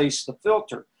replace the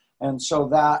filter. And so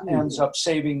that ends up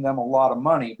saving them a lot of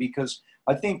money, because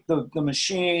I think the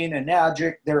machine and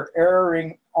Magic, they're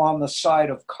erring on the side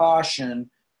of caution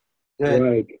that,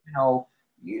 right.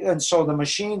 And so the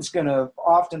machine's going to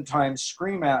oftentimes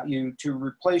scream at you to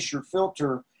replace your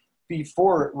filter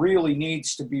before it really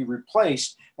needs to be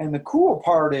replaced. And the cool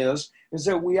part is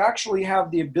that we actually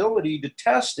have the ability to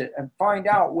test it and find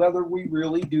out whether we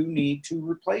really do need to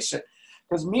replace it.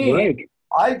 Because right.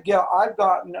 I've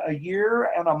gotten a year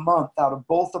and a month out of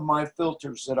both of my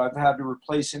filters that I've had to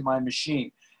replace in my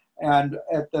machine. And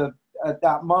at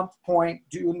that month point,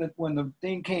 when the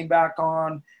thing came back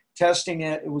on, testing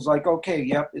it, it was like, okay,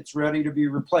 yep, it's ready to be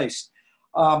replaced.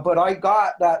 But I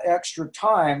got that extra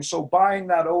time. So buying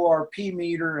that ORP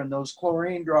meter and those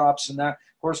chlorine drops and that,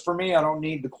 of course, for me, I don't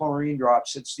need the chlorine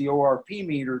drops. It's the ORP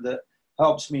meter that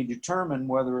helps me determine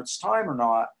whether it's time or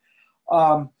not.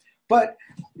 But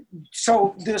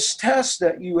so this test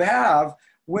that you have,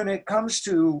 when it comes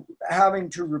to having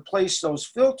to replace those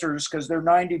filters, because they're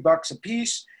 $90 a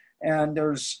piece, and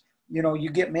there's, you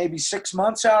get maybe 6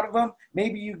 months out of them,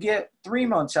 maybe you get 3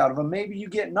 months out of them, maybe you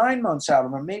get 9 months out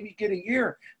of them, maybe you get a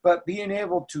year. But being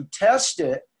able to test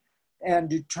it and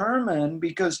determine,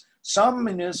 because some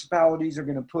municipalities are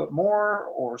going to put more,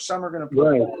 or some are going to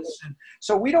put less. And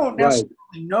so we don't necessarily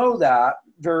know that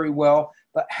very well,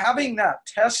 but having that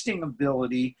testing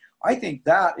ability, I think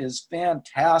that is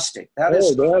fantastic. That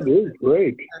is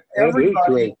great.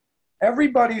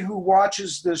 Everybody who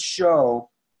watches this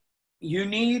show, you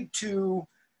need to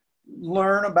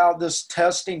learn about this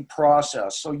testing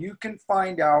process so you can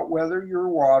find out whether your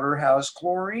water has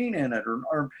chlorine in it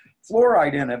or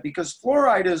fluoride in it, because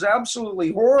fluoride is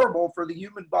absolutely horrible for the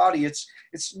human body. It's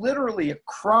literally a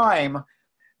crime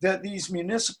that these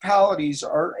municipalities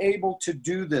are able to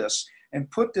do this and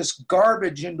put this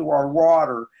garbage into our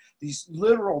water, these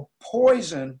literal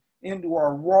poison into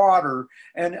our water.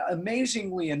 And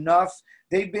amazingly enough,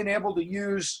 they've been able to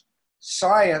use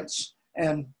science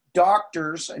and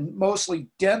doctors and mostly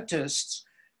dentists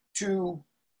to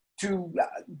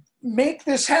make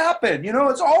this happen. You know,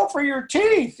 it's all for your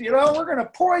teeth. You know, we're going to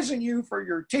poison you for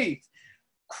your teeth.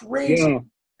 Crazy. Yeah.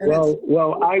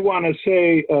 Well, I want to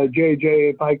say,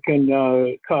 JJ, if I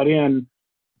can cut in,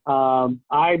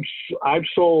 I've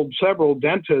sold several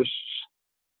dentists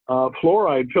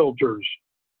fluoride filters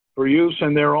for use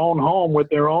in their own home with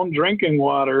their own drinking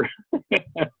water.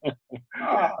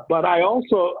 But I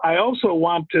also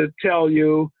want to tell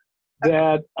you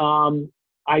that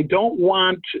I don't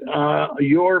want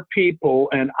your people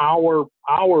and our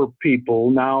people,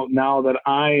 now that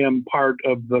I am part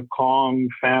of the Kong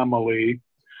family,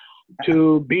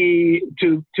 to be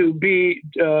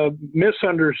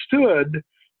misunderstood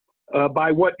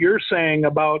by what you're saying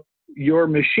about your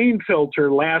machine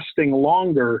filter lasting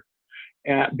longer,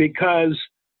 because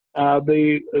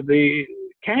the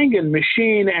Kangen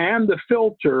machine and the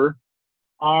filter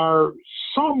are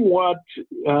somewhat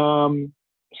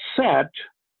set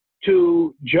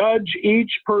to judge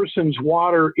each person's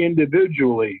water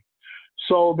individually.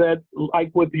 So that,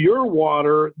 like with your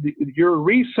water, your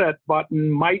reset button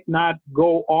might not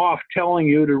go off telling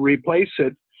you to replace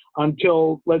it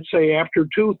until, let's say, after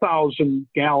 2,000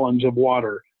 gallons of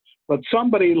water. But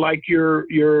somebody like your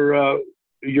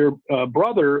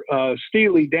brother,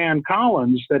 Steely Dan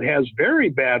Collins, that has very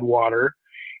bad water,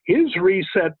 his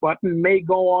reset button may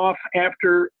go off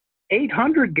after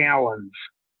 800 gallons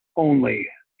only,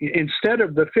 instead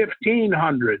of the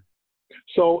 1,500.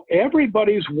 So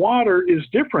everybody's water is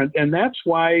different, and that's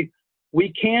why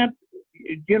we can't,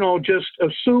 just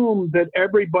assume that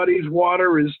everybody's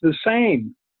water is the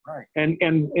same. Right. And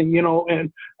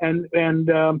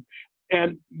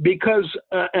because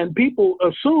people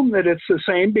assume that it's the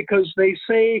same because they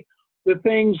say the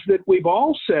things that we've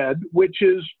all said, which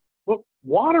is, well,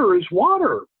 water is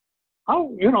water. How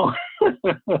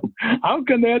how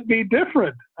can that be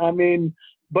different? I mean,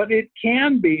 but it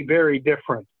can be very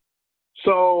different.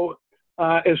 So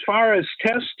as far as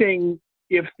testing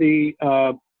if the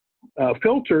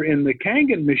filter in the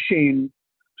Kangen machine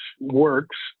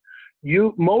works,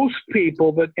 most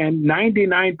people, and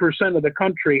 99% of the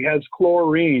country has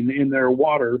chlorine in their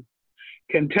water,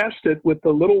 can test it with the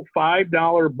little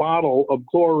 $5 bottle of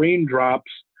chlorine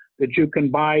drops that you can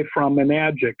buy from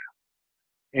Enagic.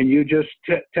 And you just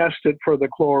test it for the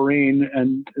chlorine,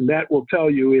 and that will tell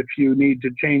you if you need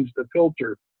to change the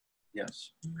filter.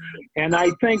 Yes. And I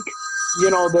think,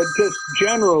 that just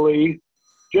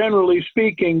generally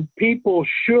speaking, people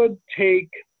should take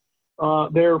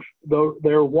their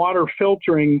water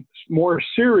filtering more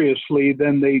seriously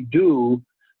than they do,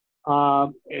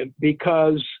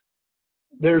 because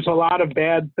there's a lot of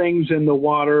bad things in the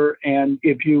water, and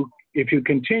if you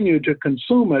continue to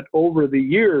consume it over the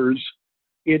years,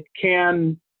 it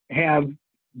can have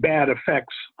bad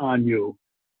effects on you.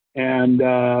 And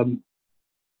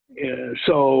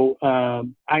so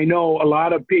I know a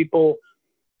lot of people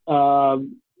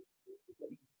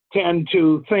tend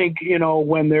to think,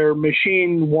 when their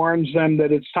machine warns them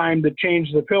that it's time to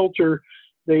change the filter,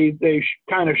 they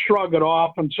kind of shrug it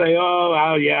off and say,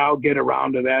 oh, yeah, I'll get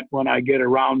around to that when I get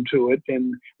around to it.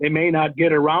 And they may not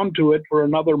get around to it for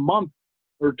another month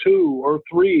or 2 or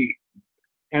 3.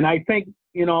 And I think,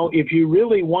 if you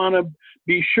really want to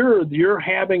be sure that you're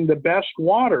having the best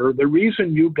water, the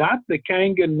reason you got the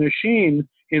Kangen machine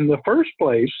in the first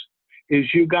place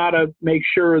is you got to make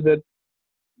sure that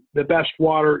the best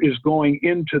water is going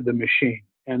into the machine.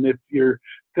 And if your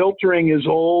filtering is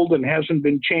old and hasn't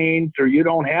been changed, or you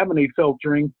don't have any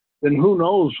filtering, then who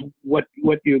knows what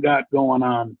you got going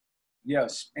on.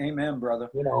 Yes. Amen, brother.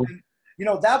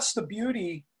 That's the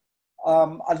beauty.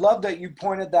 I love that you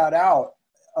pointed that out.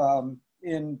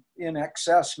 In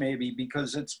excess, maybe,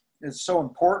 because it's so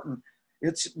important.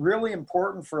 It's really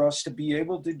important for us to be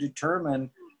able to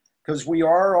determine, because we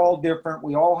are all different.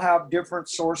 We all have different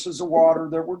sources of water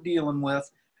that we're dealing with.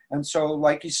 And so,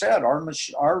 like you said,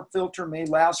 our filter may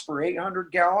last for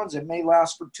 800 gallons. It may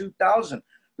last for 2,000.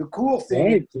 The cool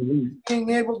thing is being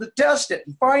able to test it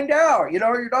and find out. You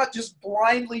know, you're not just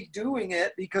blindly doing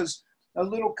it because a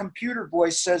little computer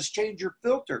voice says change your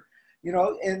filter. You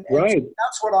know, and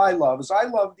that's what I love. Is I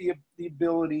love the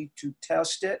ability to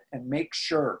test it and make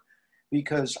sure,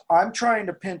 because I'm trying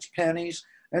to pinch pennies.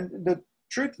 And the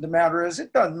truth of the matter is,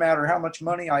 it doesn't matter how much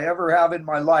money I ever have in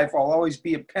my life. I'll always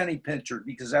be a penny pincher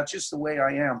because that's just the way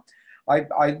I am. I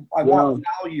want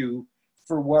value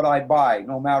for what I buy,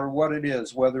 no matter what it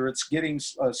is, whether it's getting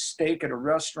a steak at a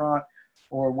restaurant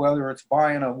or whether it's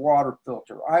buying a water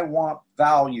filter. I want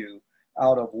value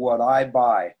out of what I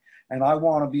buy. And I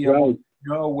want to be able to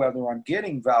know whether I'm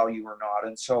getting value or not.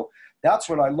 And so that's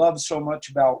what I love so much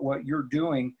about what you're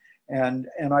doing. And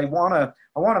I want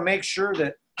to make sure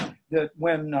that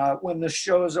when the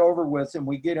show is over with and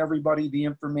we get everybody the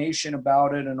information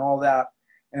about it and all that,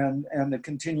 and the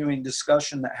continuing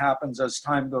discussion that happens as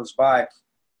time goes by,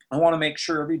 I want to make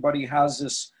sure everybody has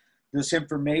this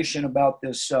information about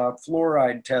this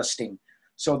fluoride testing,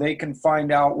 so they can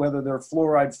find out whether their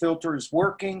fluoride filter is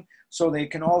working. So they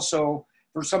can also,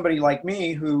 for somebody like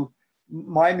me, who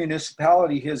my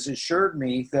municipality has assured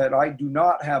me that I do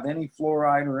not have any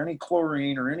fluoride or any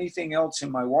chlorine or anything else in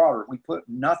my water. We put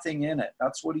nothing in it.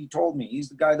 That's what he told me. He's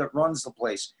the guy that runs the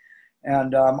place.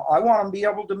 And I want to be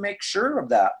able to make sure of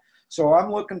that. So I'm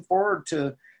looking forward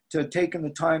to taking the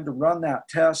time to run that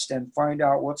test and find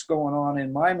out what's going on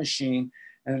in my machine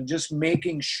and just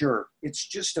making sure. It's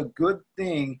just a good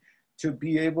thing to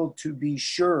be able to be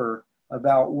sure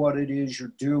about what it is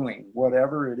you're doing,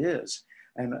 whatever it is.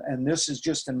 And this is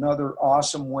just another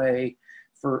awesome way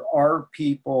for our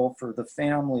people, for the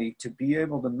family, to be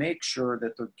able to make sure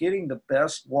that they're getting the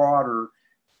best water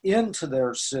into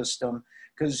their system.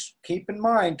 Because keep in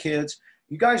mind, kids,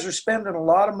 you guys are spending a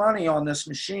lot of money on this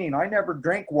machine. I never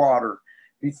drank water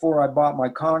before I bought my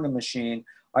Conga machine.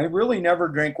 I really never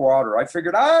drank water. I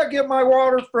figured I get my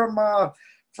water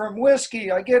from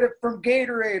whiskey. I get it from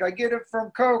Gatorade. I get it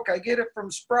from Coke. I get it from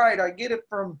Sprite. I get it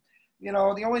from, you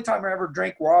know, the only time I ever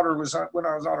drank water was when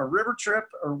I was on a river trip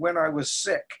or when I was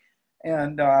sick.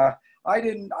 And I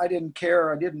didn't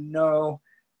care. I didn't know.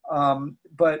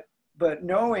 But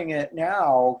knowing it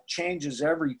now changes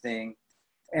everything.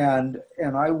 And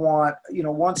I want, you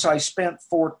know, once I spent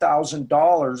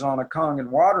 $4,000 on a Kangen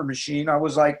water machine, I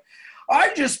was like,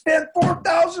 I just spent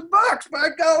 $4,000. By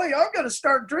golly, I'm going to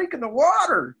start drinking the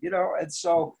water, you know. And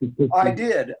so I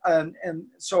did. And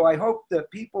so I hope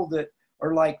that people that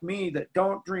are like me that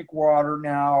don't drink water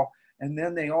now, and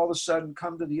then they all of a sudden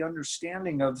come to the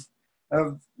understanding of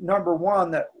number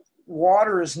one, that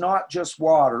water is not just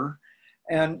water.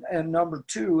 And number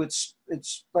two, it's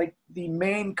like the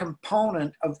main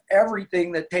component of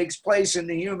everything that takes place in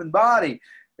the human body.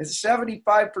 It's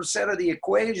 75% of the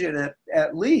equation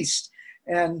at least.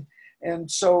 And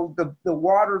so the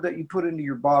water that you put into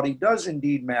your body does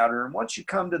indeed matter. And once you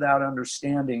come to that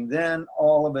understanding, then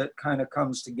all of it kind of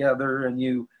comes together, and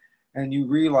you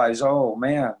realize, oh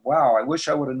man, wow, I wish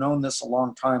I would have known this a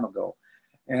long time ago.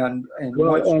 I'm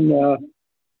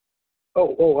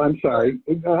sorry.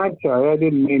 I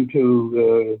didn't mean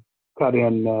to cut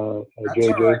in, That's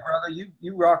JJ. All right, brother.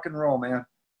 You rock and roll, man.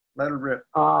 Let it rip.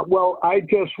 Well, I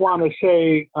just want to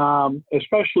say,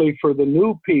 especially for the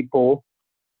new people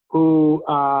who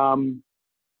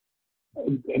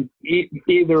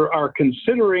either are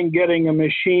considering getting a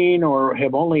machine or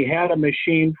have only had a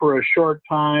machine for a short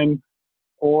time,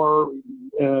 or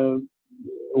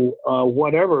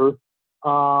whatever.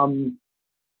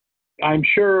 I'm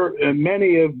sure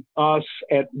many of us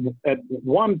at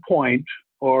one point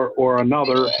or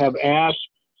another have asked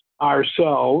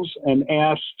ourselves and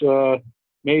asked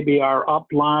maybe our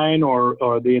upline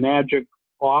or the Enagic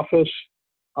office,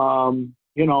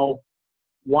 you know,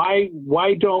 why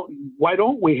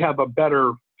don't we have a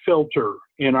better filter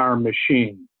in our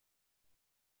machine?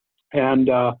 And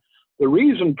the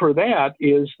reason for that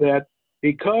is that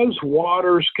because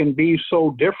waters can be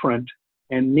so different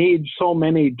and need so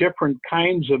many different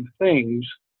kinds of things,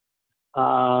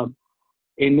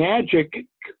 Enagic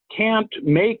can't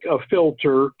make a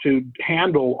filter to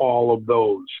handle all of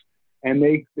those. And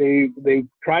they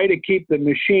try to keep the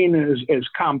machine as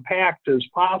compact as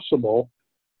possible,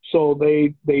 so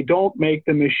they don't make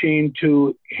the machine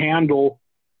to handle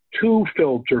 2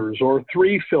 filters or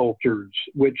 3 filters,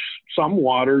 which some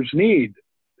waters need.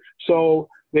 So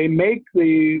they make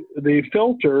the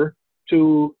filter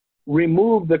to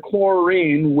remove the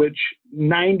chlorine, which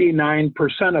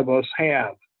 99% of us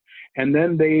have. And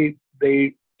then they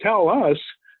tell us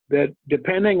that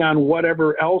depending on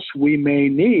whatever else we may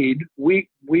need, we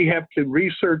have to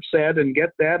research that and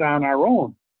get that on our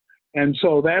own. And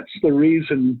so that's the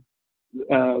reason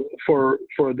for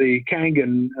the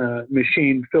Kangen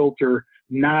machine filter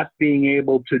not being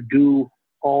able to do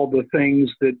all the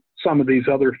things that some of these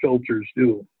other filters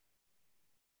do.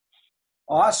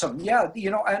 Awesome. Yeah,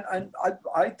 and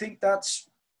I think that's,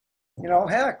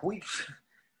 heck, we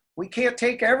can't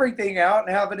take everything out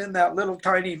and have it in that little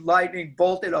tiny lightning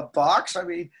bolt in a box. I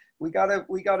mean, we gotta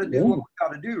do what we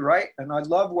gotta do, right? And I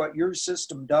love what your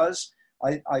system does.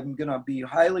 I'm gonna be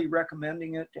highly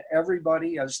recommending it to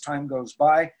everybody as time goes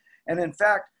by. And in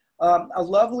fact, a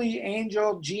lovely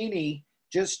angel genie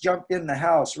just jumped in the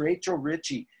house, Rachel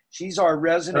Ritchie. She's our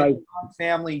resident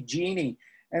family genie.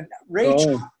 And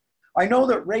Rachel, I know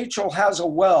that Rachel has a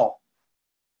well,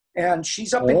 and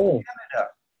she's up in Canada.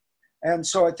 And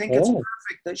so I think it's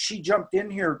perfect that she jumped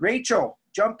in here. Rachel,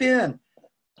 jump in.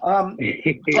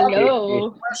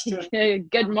 Hello.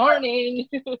 Good morning.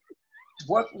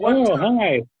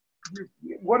 Hi.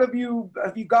 What have you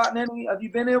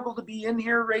been able to be in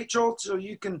here, Rachel? So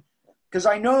you can, because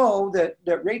I know that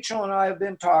Rachel and I have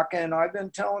been talking. I've been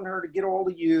telling her to get a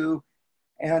hold of you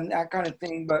and that kind of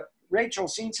thing. But Rachel,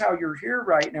 since how you're here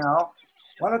right now,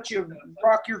 why don't you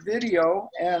rock your video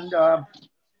and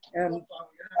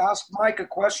ask Mike a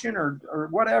question or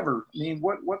whatever. I mean,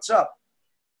 what's up?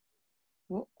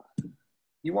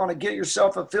 You want to get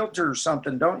yourself a filter or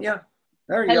something, don't you?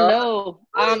 There you go.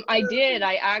 Hello. I did.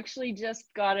 I actually just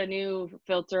got a new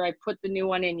filter. I put the new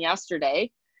one in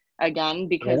yesterday again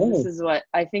because this is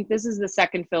this is the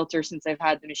second filter since I've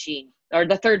had the machine, or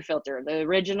the third filter, the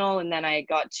original, and then I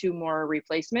got 2 more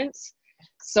replacements.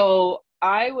 So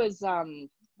I was I'm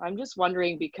just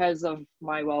wondering, because of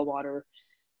my well water,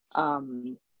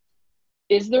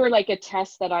 is there like a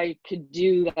test that I could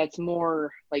do that's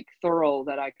more like thorough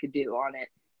that I could do on it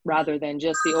rather than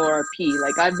just the ORP?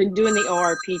 Like, I've been doing the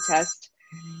ORP test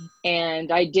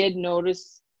and I did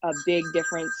notice a big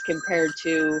difference compared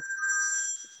to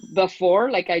before.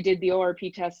 Like, I did the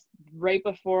ORP test right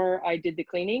before I did the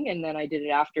cleaning, and then I did it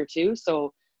after too.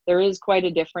 So there is quite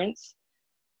a difference.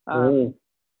 But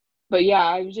yeah,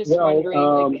 I was just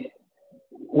wondering.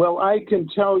 Well, I can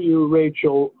tell you,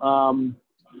 Rachel,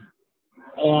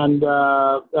 and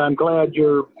I'm glad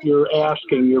you're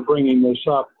asking, you're bringing this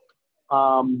up.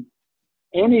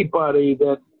 Anybody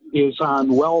that is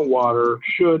on well water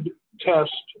should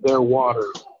test their water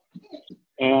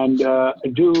and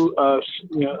do. I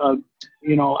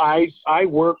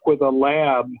work with a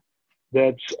lab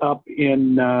that's up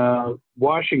in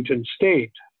Washington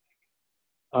State,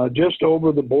 just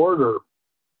over the border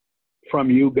from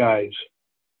you guys.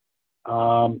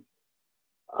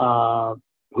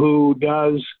 Who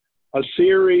does a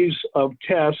series of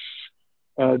tests,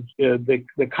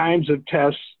 the kinds of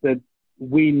tests that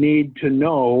we need to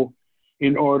know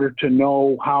in order to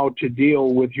know how to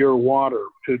deal with your water,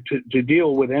 to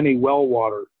deal with any well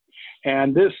water.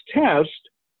 And this test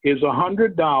is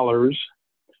 $100.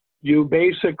 You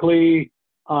basically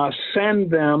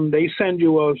they send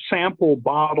you a sample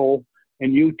bottle,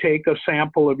 and you take a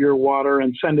sample of your water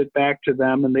and send it back to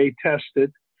them, and they test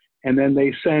it, and then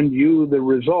they send you the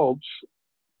results,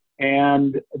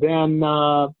 and then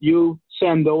you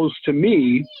send those to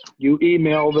me. You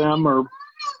email them or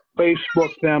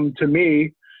Facebook them to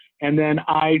me, and then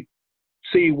I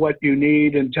see what you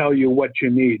need and tell you what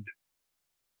you need.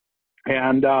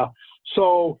 And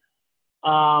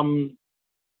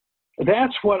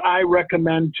that's what I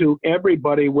recommend to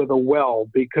everybody with a well,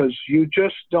 because you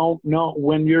just don't know.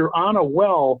 When you're on a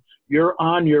well, you're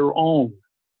on your own,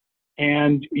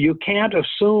 and you can't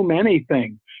assume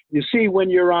anything. You see,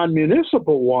 when you're on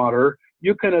municipal water,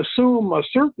 you can assume a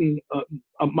certain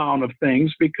amount of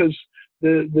things because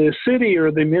the city or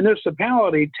the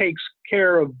municipality takes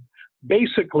care of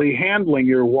basically handling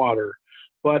your water.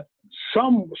 But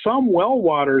some well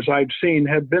waters I've seen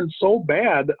have been so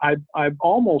bad, I've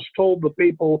almost told the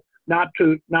people not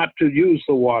to use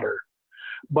the water.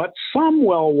 But some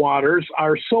well waters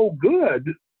are so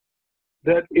good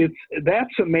that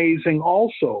that's amazing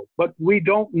also. But we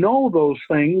don't know those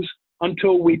things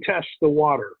until we test the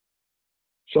water.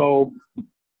 So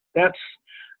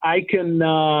I can,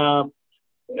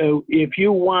 if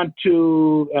you want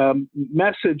to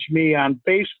message me on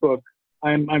Facebook,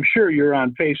 I'm sure you're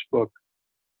on Facebook,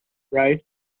 right?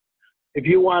 If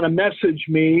you want to message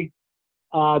me,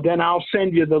 then I'll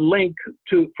send you the link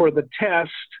for the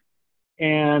test,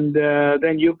 and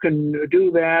then you can do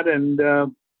that, and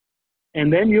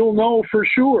then you'll know for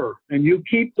sure. And you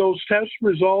keep those test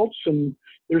results, and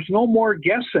there's no more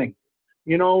guessing.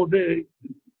 You know, the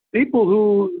people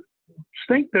who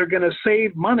think they're going to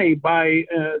save money by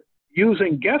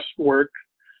using guesswork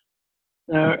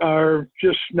are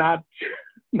just not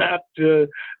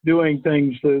doing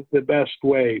things the best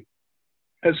way,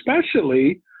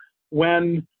 especially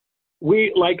when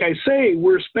we, like I say,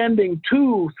 we're spending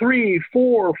 $2,000, $3,000,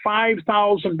 $4,000,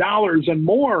 $5,000 and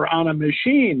more on a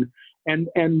machine, and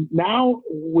now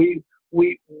we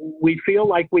feel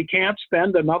like we can't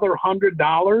spend another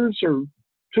 $100 or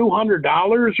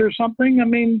 $200 or something. I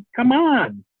mean, come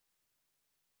on.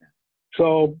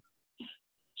 So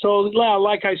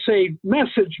like I say,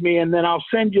 message me, and then I'll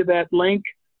send you that link,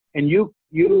 and you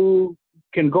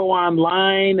can go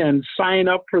online and sign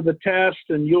up for the test,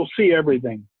 and you'll see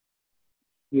everything.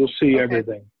 You'll see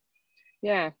everything.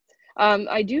 Yeah.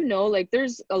 I do know, like,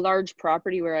 there's a large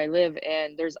property where I live,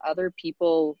 and there's other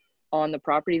people on the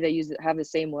property that have the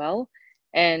same well,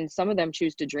 and some of them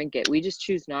choose to drink it. We just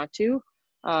choose not to.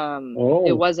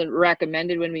 It wasn't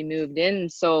recommended when we moved in.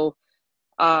 So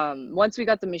once we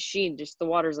got the machine, just the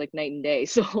water's like night and day.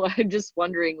 So I'm just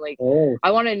wondering, like,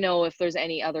 I want to know if there's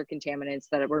any other contaminants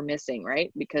that we're missing,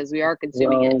 right? Because we are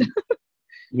consuming it.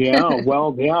 Yeah,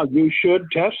 you should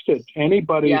test it.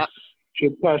 Anybody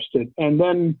should test it. And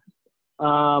then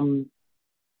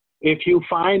if you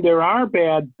find there are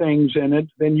bad things in it,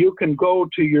 then you can go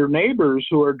to your neighbors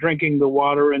who are drinking the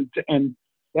water, and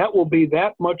that will be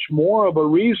that much more of a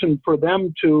reason for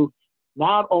them to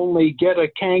not only get a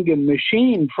Kangen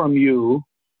machine from you,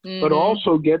 but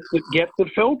also get the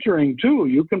filtering too.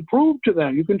 You can prove to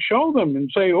them, you can show them and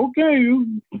say, okay,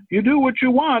 you do what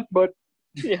you want, but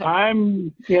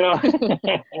I'm,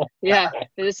 yeah,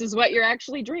 this is what you're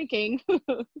actually drinking.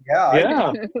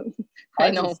 I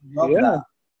know. Love that.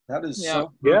 That is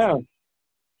so good.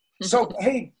 So,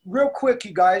 hey, real quick,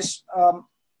 you guys,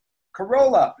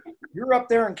 Corolla, you're up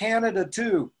there in Canada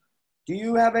too. Do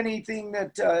you have anything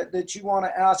that you want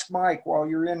to ask Mike while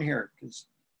you're in here? Because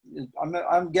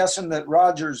I'm guessing that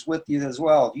Roger's with you as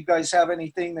well. Do you guys have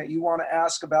anything that you want to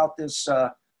ask about this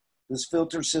this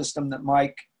filter system that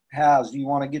Mike has? Do you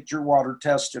want to get your water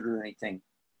tested or anything?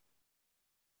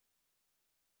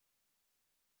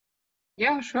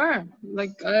 Yeah, sure.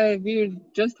 Like, we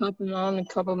just happened on a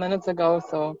couple minutes ago,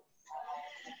 so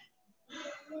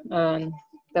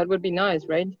that would be nice,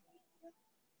 right?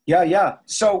 Yeah.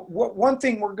 So one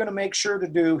thing we're going to make sure to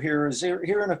do here is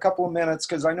here in a couple of minutes,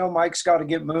 because I know Mike's got to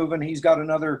get moving. He's got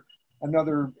another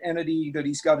entity that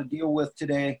he's got to deal with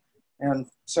today, and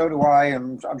so do I,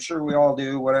 and I'm sure we all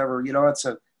do. Whatever, it's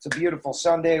a beautiful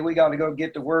Sunday. We got to go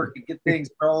get to work and get things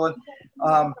rolling.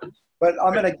 But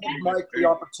I'm going to give Mike the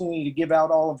opportunity to give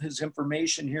out all of his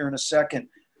information here in a second.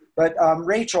 But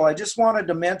Rachel, I just wanted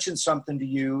to mention something to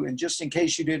you, and just in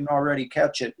case you didn't already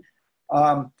catch it.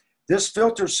 This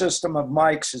filter system of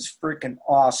Mike's is freaking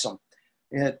awesome.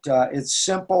 It's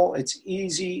simple, it's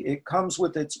easy, it comes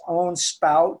with its own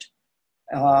spout.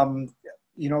 I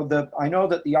know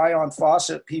that the Ion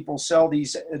Faucet people sell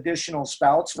these additional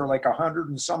spouts for like $100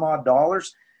 and some odd,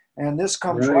 and this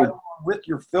comes right along with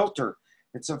your filter.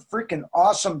 It's a freaking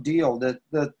awesome deal.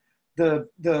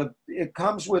 It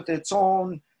comes with its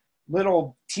own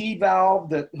little T-valve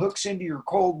that hooks into your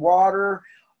cold water.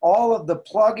 All of the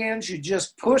plug-ins, you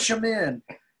just push them in.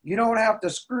 You don't have to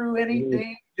screw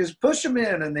anything. Just push them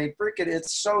in, and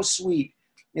it's so sweet.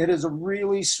 It is a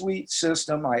really sweet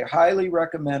system. I highly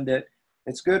recommend it.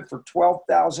 It's good for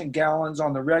 12,000 gallons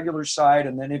on the regular side,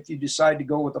 and then if you decide to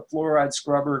go with a fluoride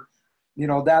scrubber,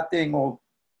 that thing will,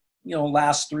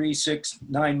 last 3, 6,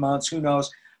 9 months, who knows.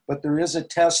 But there is a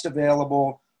test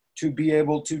available to be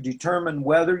able to determine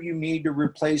whether you need to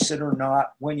replace it or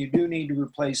not. When you do need to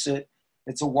replace it,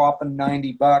 it's a whopping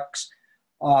 $90.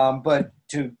 But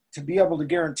to be able to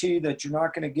guarantee that you're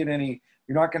not going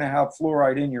to have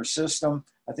fluoride in your system,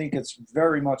 I think it's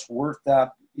very much worth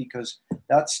that, because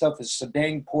that stuff is so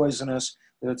dang poisonous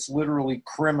that it's literally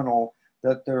criminal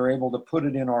that they're able to put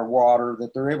it in our water,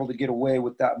 that they're able to get away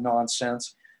with that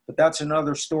nonsense. But that's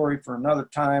another story for another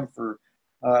time, for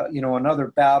another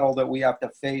battle that we have to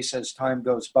face as time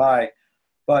goes by.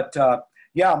 But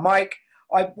Mike,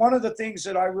 one of the things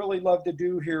that I really love to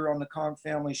do here on the Kong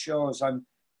Family Show is I'm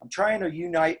trying to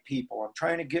unite people. I'm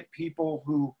trying to get people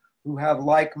who have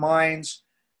like minds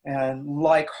and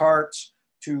like hearts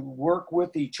to work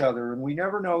with each other. And we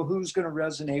never know who's going to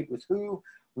resonate with who.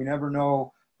 We never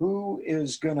know who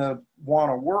is going to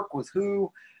want to work with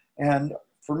who. And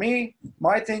for me,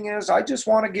 my thing is, I just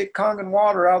want to get Kangen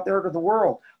water out there to the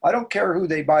world. I don't care who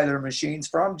they buy their machines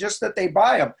from, just that they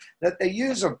buy them, that they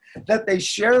use them, that they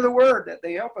share the word, that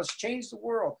they help us change the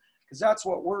world, because that's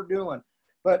what we're doing.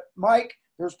 But Mike,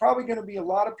 there's probably going to be a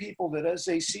lot of people that as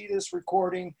they see this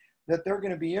recording, that they're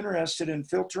going to be interested in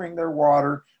filtering their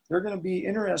water. They're going to be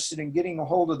interested in getting a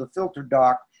hold of the filter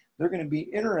dock. They're going to be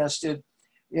interested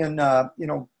in, you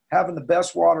know, having the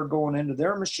best water going into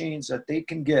their machines that they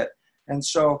can get. And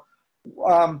so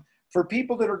for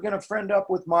people that are going to friend up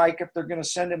with Mike, if they're going to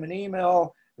send him an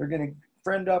email, they're going to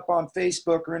friend up on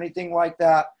Facebook or anything like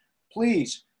that,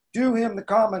 please do him the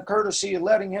common courtesy of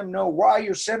letting him know why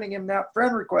you're sending him that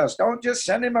friend request. Don't just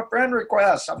send him a friend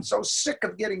request. I'm so sick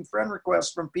of getting friend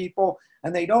requests from people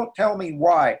and they don't tell me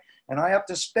why. And I have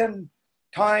to spend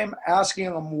time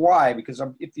asking them why, because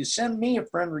if you send me a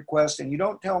friend request and you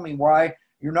don't tell me why,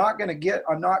 you're not going to get,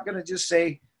 I'm not going to just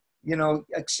say, you know,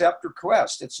 accept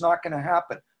request. It's not going to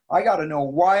happen. I got to know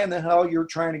why in the hell you're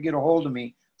trying to get a hold of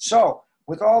me. So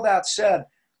with all that said,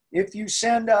 if you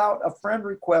send out a friend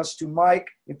request to Mike,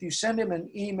 if you send him an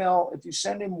email, if you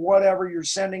send him whatever you're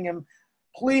sending him,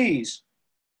 please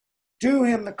do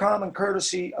him the common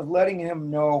courtesy of letting him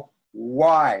know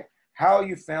why, how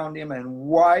you found him and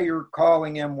why you're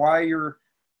calling him, why you're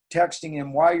texting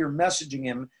him, why you're messaging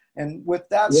him. And with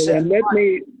that said, let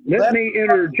me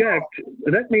interject,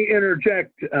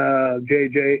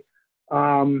 JJ.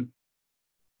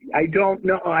 I don't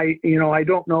know. I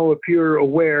don't know if you're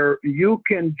aware. You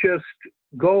can just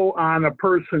go on a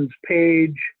person's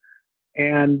page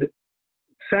and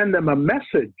send them a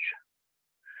message.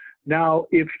 Now,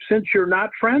 since you're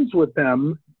not friends with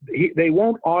them, they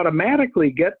won't automatically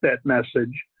get that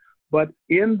message. But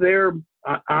in their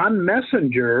on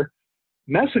Messenger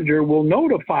will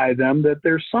notify them that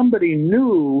there's somebody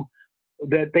new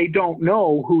that they don't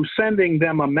know who's sending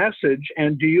them a message,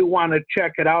 and do you want to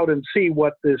check it out and see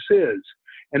what this is?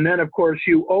 And then, of course,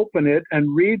 you open it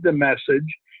and read the message,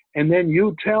 and then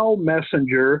you tell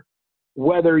Messenger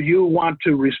whether you want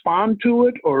to respond to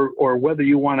it or whether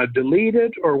you want to delete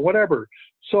it or whatever.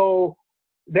 So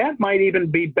that might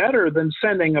even be better than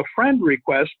sending a friend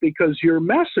request, because your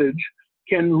message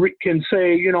can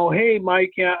say, you know, hey,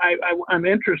 Mike, yeah, I'm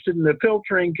interested in the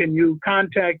filtering. Can you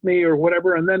contact me or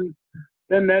whatever? And then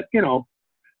that, you know,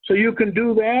 so you can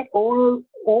do that or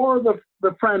the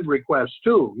friend request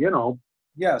too, you know.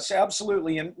 Yes,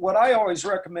 absolutely. And what I always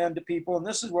recommend to people, and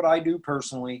this is what I do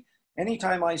personally,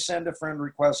 anytime I send a friend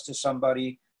request to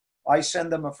somebody, I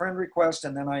send them a friend request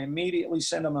and then I immediately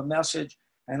send them a message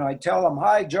and I tell them,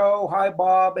 hi, Joe, hi,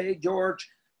 Bob, hey, George,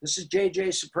 this is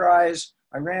JJ Surprise.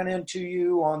 I ran into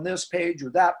you on this page or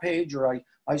that page, or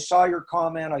I saw your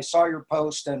comment, I saw your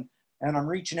post, and I'm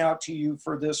reaching out to you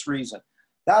for this reason.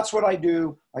 That's what I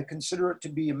do. I consider it to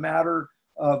be a matter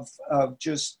of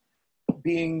just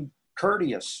being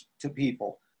courteous to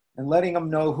people and letting them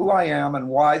know who I am and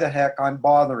why the heck I'm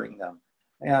bothering them.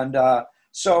 And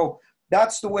so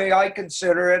that's the way I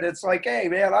consider it. It's like, hey,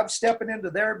 man, I'm stepping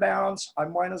into their bounds. I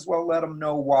might as well let them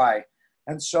know why.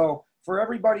 And so for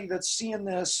everybody that's seeing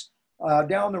this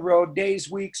down the road, days,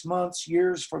 weeks, months,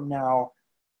 years from now,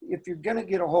 if you're going to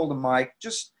get a hold of Mike,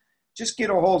 just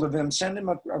get a hold of him, send him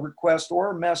a request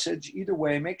or a message. Either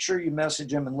way, make sure you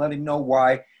message him and let him know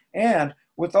why. And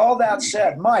with all that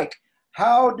said, Mike,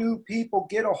 how do people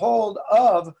get a hold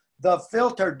of the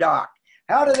filter dock?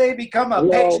 How do they become a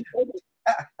patient?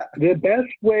 The best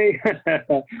way,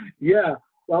 yeah.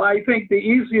 Well, I think the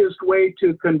easiest way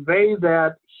to convey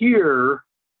that here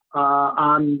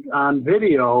on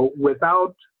video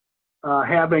without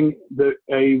having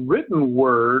a written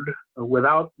word,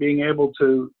 without being able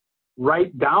to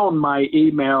write down my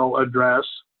email address,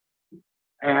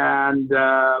 and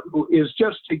is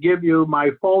just to give you my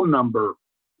phone number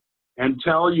and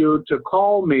tell you to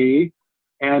call me.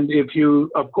 And if you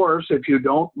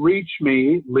don't reach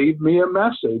me, leave me a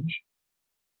message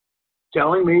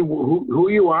telling me who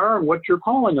you are and what you're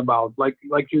calling about, like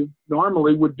you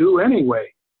normally would do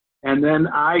anyway. And then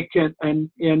I can, and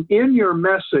in your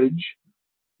message,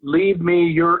 leave me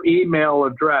your email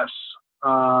address.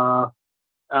 And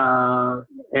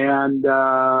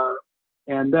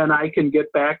then I can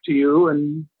get back to you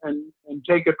and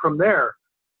take it from there.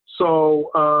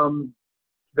 So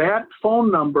that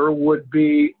phone number would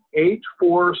be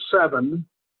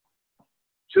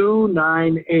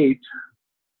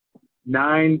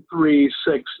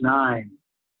 847-298-9369.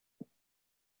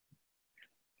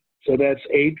 So that's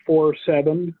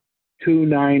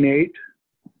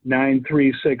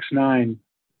 847-298-9369.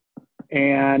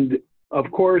 And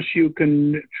of course, you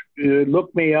can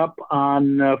look me up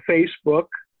on Facebook,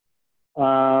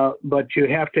 but you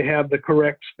have to have the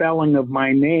correct spelling of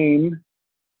my name.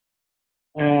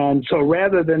 And so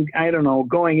rather than, I don't know,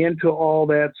 going into all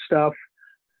that stuff,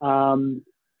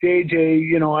 JJ,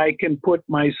 you know,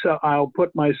 I'll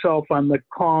put myself on the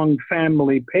Kong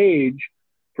family page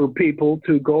for people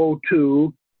to go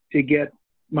to get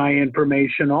my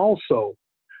information also.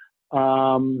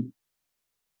 And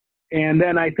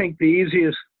then I think the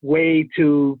easiest way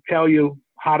to tell you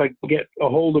how to get a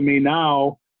hold of me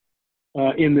now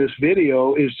in this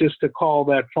video is just to call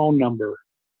that phone number.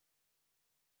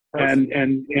 And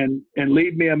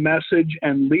leave me a message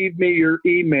and leave me your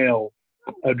email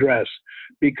address,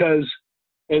 because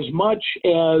as much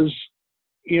as,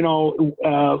 you know,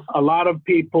 a lot of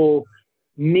people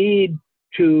need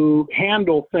to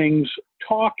handle things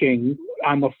talking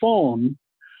on the phone,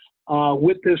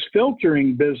 with this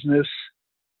filtering business,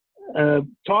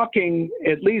 talking,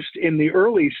 at least in the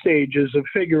early stages of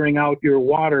figuring out your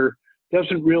water,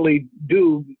 doesn't really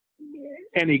do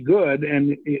any good,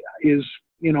 and is,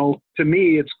 you know, to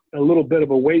me, it's a little bit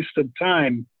of a waste of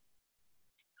time.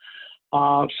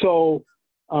 So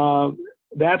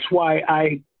that's why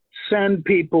I send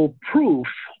people proof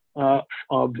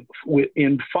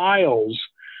in files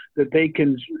that they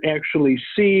can actually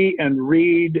see and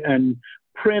read and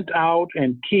print out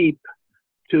and keep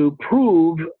to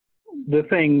prove the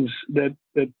things that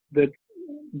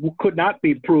could not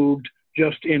be proved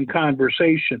just in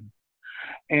conversation.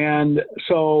 And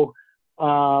so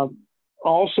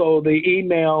also the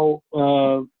email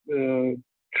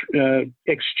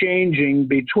exchanging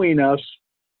between us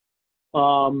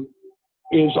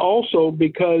is also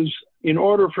because in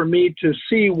order for me to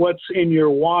see what's in your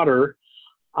water,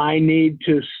 I need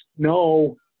to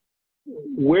know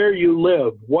where you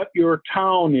live, what your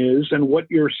town is, and what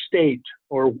your state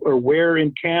or where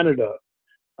in Canada,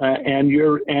 and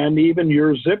even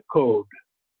your zip code.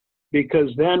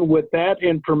 Because then with that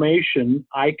information,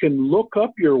 I can look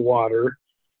up your water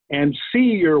and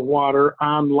see your water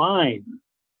online.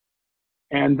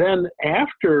 And then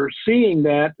after seeing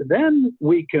that, then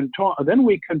we can talk.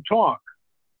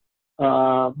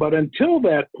 But until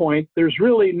that point, there's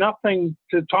really nothing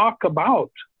to talk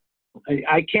about.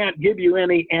 I can't give you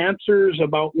any answers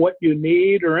about what you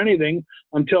need or anything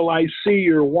until I see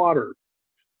your water.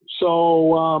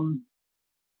 So,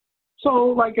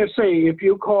 like I say, if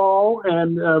you call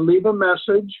and leave a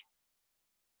message,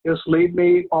 just leave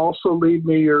me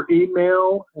your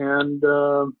email, and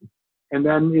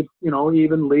then if, you know,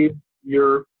 even leave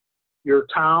your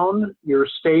town, your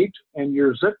state, and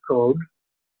your zip code,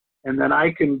 and then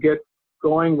I can get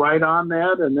going right on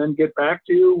that and then get back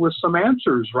to you with some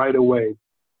answers right away.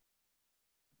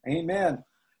 Amen.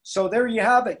 So there you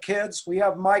have it, kids. We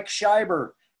have Mike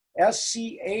Schieber,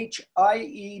 Schieber.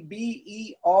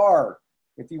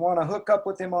 If you want to hook up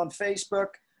with him on Facebook,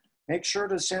 make sure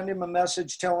to send him a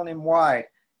message telling him why.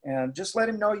 And just let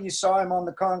him know you saw him on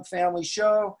the Kong Family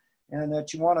Show and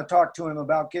that you want to talk to him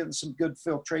about getting some good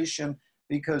filtration,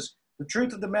 because the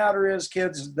truth of the matter is,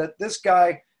 kids, that this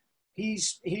guy,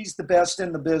 he's the best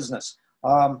in the business.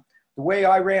 The way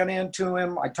I ran into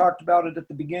him, I talked about it at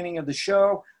the beginning of the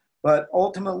show, but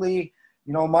ultimately,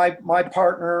 you know, my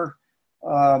partner,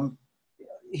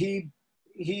 he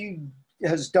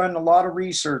has done a lot of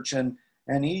research, and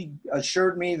he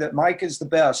assured me that Mike is the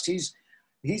best. He's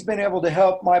been able to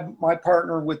help my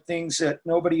partner with things that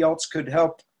nobody else could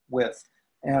help with.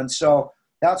 And so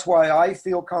that's why I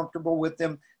feel comfortable with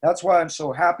him. That's why I'm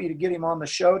so happy to get him on the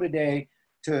show today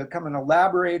to come and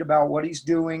elaborate about what he's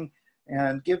doing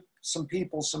and give some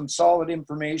people some solid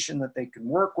information that they can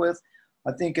work with.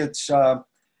 I think it's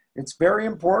very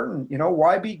important. You know,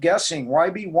 why be guessing? Why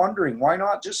be wondering? Why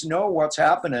not just know what's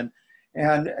happening?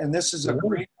 And this is a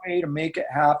great way to make it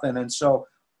happen. And so,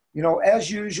 you know, as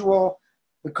usual,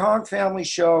 the Kong Family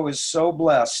Show is so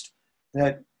blessed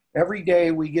that every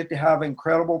day we get to have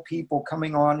incredible people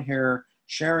coming on here,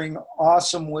 sharing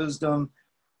awesome wisdom,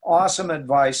 awesome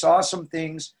advice, awesome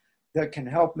things that can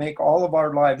help make all of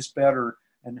our lives better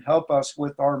and help us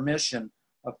with our mission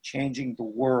of changing the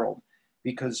world.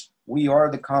 Because we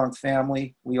are the Kong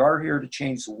family. We are here to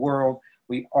change the world.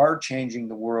 We are changing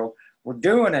the world. We're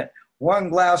doing it. One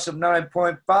glass of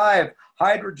 9.5,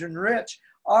 hydrogen rich,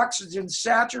 oxygen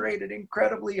saturated,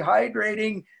 incredibly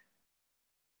hydrating,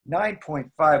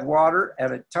 9.5 water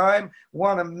at a time.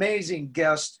 One amazing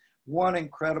guest, one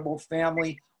incredible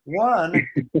family, one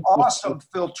awesome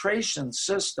filtration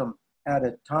system at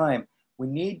a time. We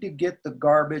need to get the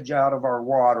garbage out of our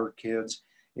water, kids.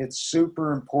 It's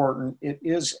super important. It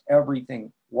is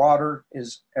everything. Water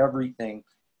is everything.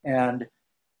 And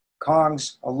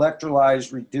Kong's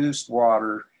electrolyzed reduced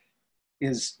water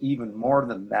is even more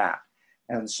than that.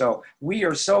 And so we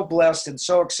are so blessed and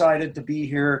so excited to be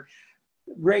here.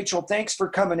 Rachel, thanks for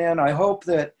coming in. I hope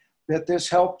that this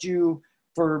helped you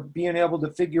for being able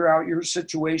to figure out your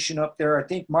situation up there. I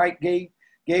think Mike gave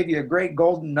you a great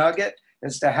golden nugget,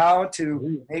 as to how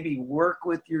to maybe work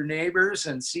with your neighbors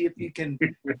and see if you can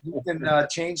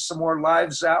change some more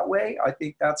lives that way. I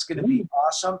think that's going to be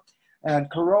awesome.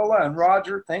 And Carola and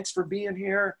Roger, thanks for being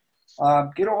here.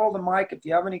 Get a hold of Mike if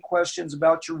you have any questions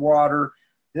about your water.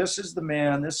 This is the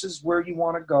man. This is where you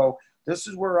want to go. This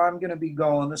is where I'm going to be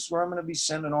going. This is where I'm going to be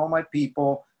sending all my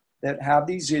people that have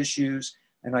these issues.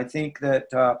 And I think that,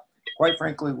 quite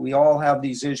frankly, we all have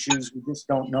these issues. We just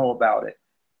don't know about it.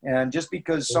 And just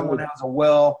because someone has a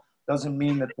well doesn't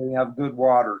mean that they have good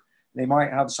water. They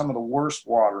might have some of the worst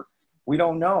water. We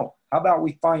don't know. How about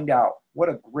we find out? What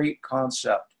a great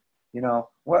concept. You know,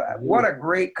 what a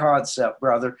great concept,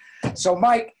 brother. So,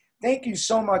 Mike, thank you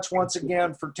so much once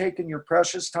again for taking your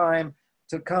precious time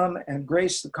to come and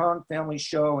grace the Kong Family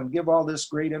Show and give all this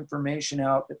great information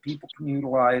out that people can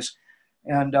utilize.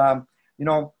 And, you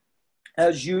know,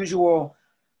 as usual,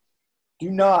 do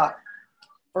not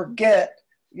forget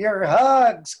your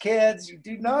hugs, kids. You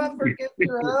do not forget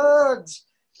your hugs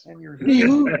and your hugs.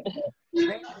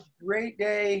 Make it a great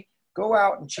day. Go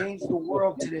out and change the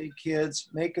world today, kids.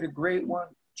 Make it a great one.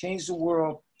 Change the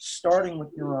world, starting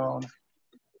with your own.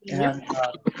 And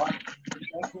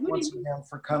thank you once again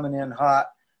for coming in hot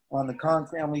on the Kong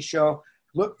Family Show.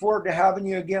 Look forward to having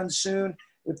you again soon.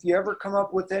 If you ever come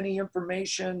up with any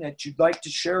information that you'd like to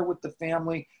share with the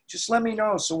family, just let me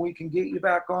know so we can get you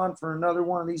back on for another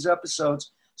one of these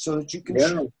episodes so that you can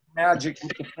share magic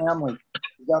with the family.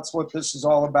 That's what this is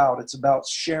all about. It's about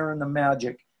sharing the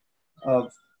magic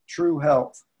of true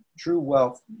health, true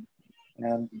wealth,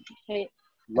 and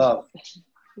love.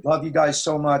 Love you guys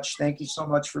so much. Thank you so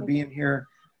much for being here.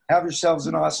 Have yourselves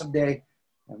an awesome day,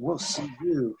 and we'll see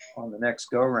you on the next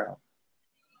go-round.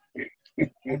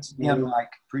 Thanks again,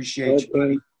 Mike. Appreciate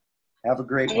you. Have a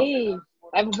great one. Hey,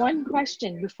 I have one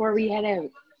question before we head out.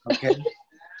 Okay.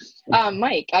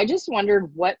 Mike, I just wondered,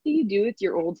 what do you do with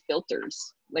your old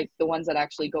filters, like the ones that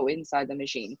actually go inside the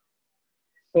machine?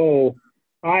 Oh,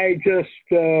 I just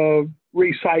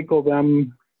recycle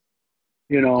them,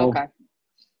 you know. Okay.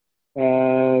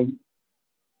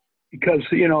 Because,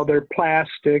 you know, they're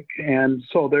plastic, and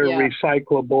so they're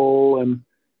recyclable,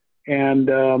 and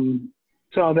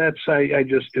so that's, I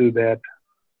just do that,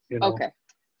 you know. Okay.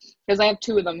 Because I have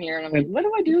two of them here, and I'm like, what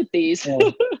do I do with these?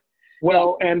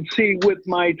 Well, and see, with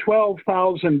my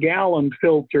 12,000 gallon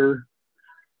filter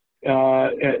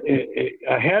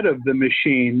ahead of the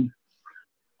machine,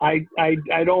 I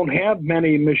don't have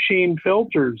many machine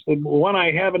filters. The one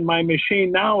I have in my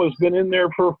machine now has been in there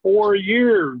for 4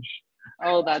 years.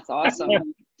 Oh, that's awesome.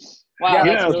 Wow,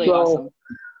 that's really awesome.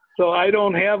 So I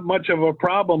don't have much of a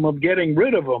problem of getting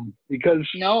rid of them because,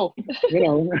 you know,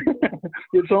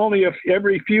 it's only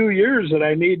every few years that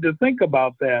I need to think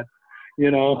about that,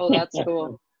 you know. Oh, that's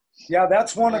cool. Yeah,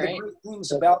 that's one of the great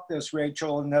things about this,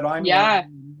 Rachel, and that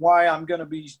why I'm going to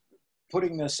be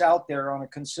putting this out there on a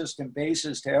consistent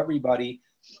basis to everybody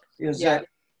is that,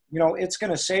 you know, it's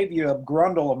going to save you a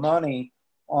grundle of money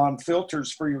on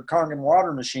filters for your Kangen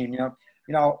water machine. You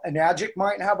know, an Agic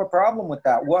might have a problem with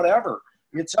that, whatever.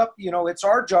 It's up, you know, it's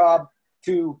our job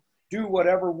to do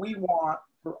whatever we want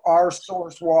for our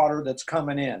source water that's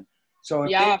coming in. So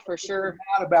if for sure,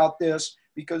 mad about this,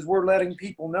 because we're letting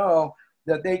people know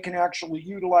that they can actually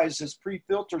utilize this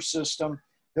pre-filter system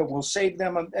that will save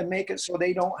them and make it so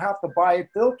they don't have to buy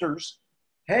filters.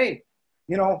 Hey,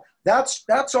 you know,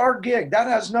 that's our gig. That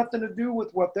has nothing to do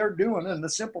with what they're doing. And the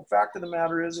simple fact of the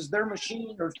matter is their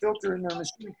machine or filter in their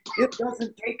machine, it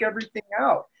doesn't take everything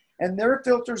out. And their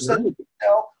filters that they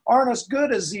sell aren't as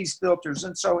good as these filters.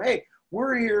 And so, hey,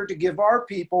 we're here to give our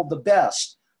people the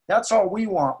best. That's all we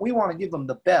want. We want to give them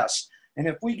the best. And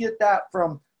if we get that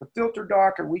from the filter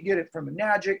doc, or we get it from a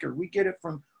Agic, or we get it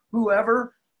from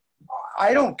whoever,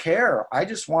 I don't care. I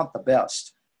just want the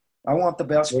best. I want the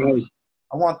best for me.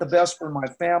 I want the best for my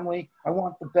family. I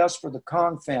want the best for the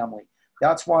Kong family.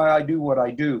 That's why I do what I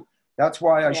do. That's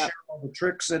why I share all the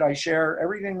tricks that I share.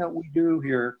 Everything that we do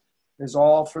here is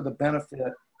all for the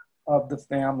benefit of the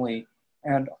family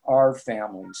and our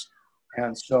families.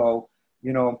 And so,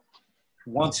 you know,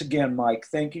 once again, Mike,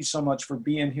 thank you so much for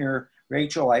being here.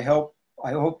 Rachel, I hope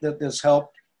that this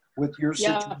helped with your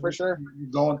situation for sure.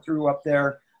 you're going through up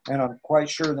there. And I'm quite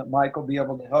sure that Mike will be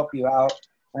able to help you out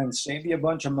and save you a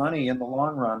bunch of money in the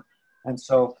long run. And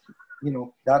so, you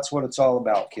know, that's what it's all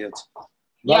about, kids.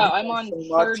 I'm on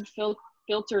third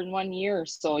filter in 1 year.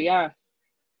 So,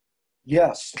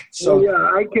 Yes. So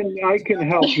I can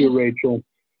help you, Rachel.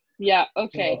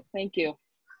 Okay. Thank you.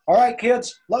 All right,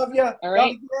 kids. Love you. All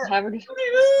right. Have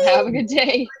a good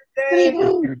day.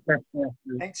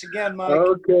 Thanks again, Mike.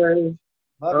 Okay.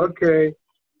 Okay.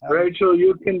 Rachel,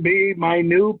 you can be my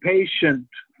new patient.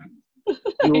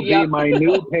 You'll be my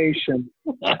new patient.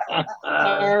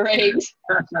 All right.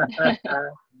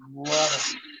 Love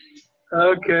it.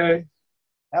 Okay.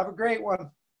 Have a great one.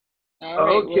 All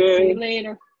right. Okay. We'll see you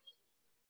later.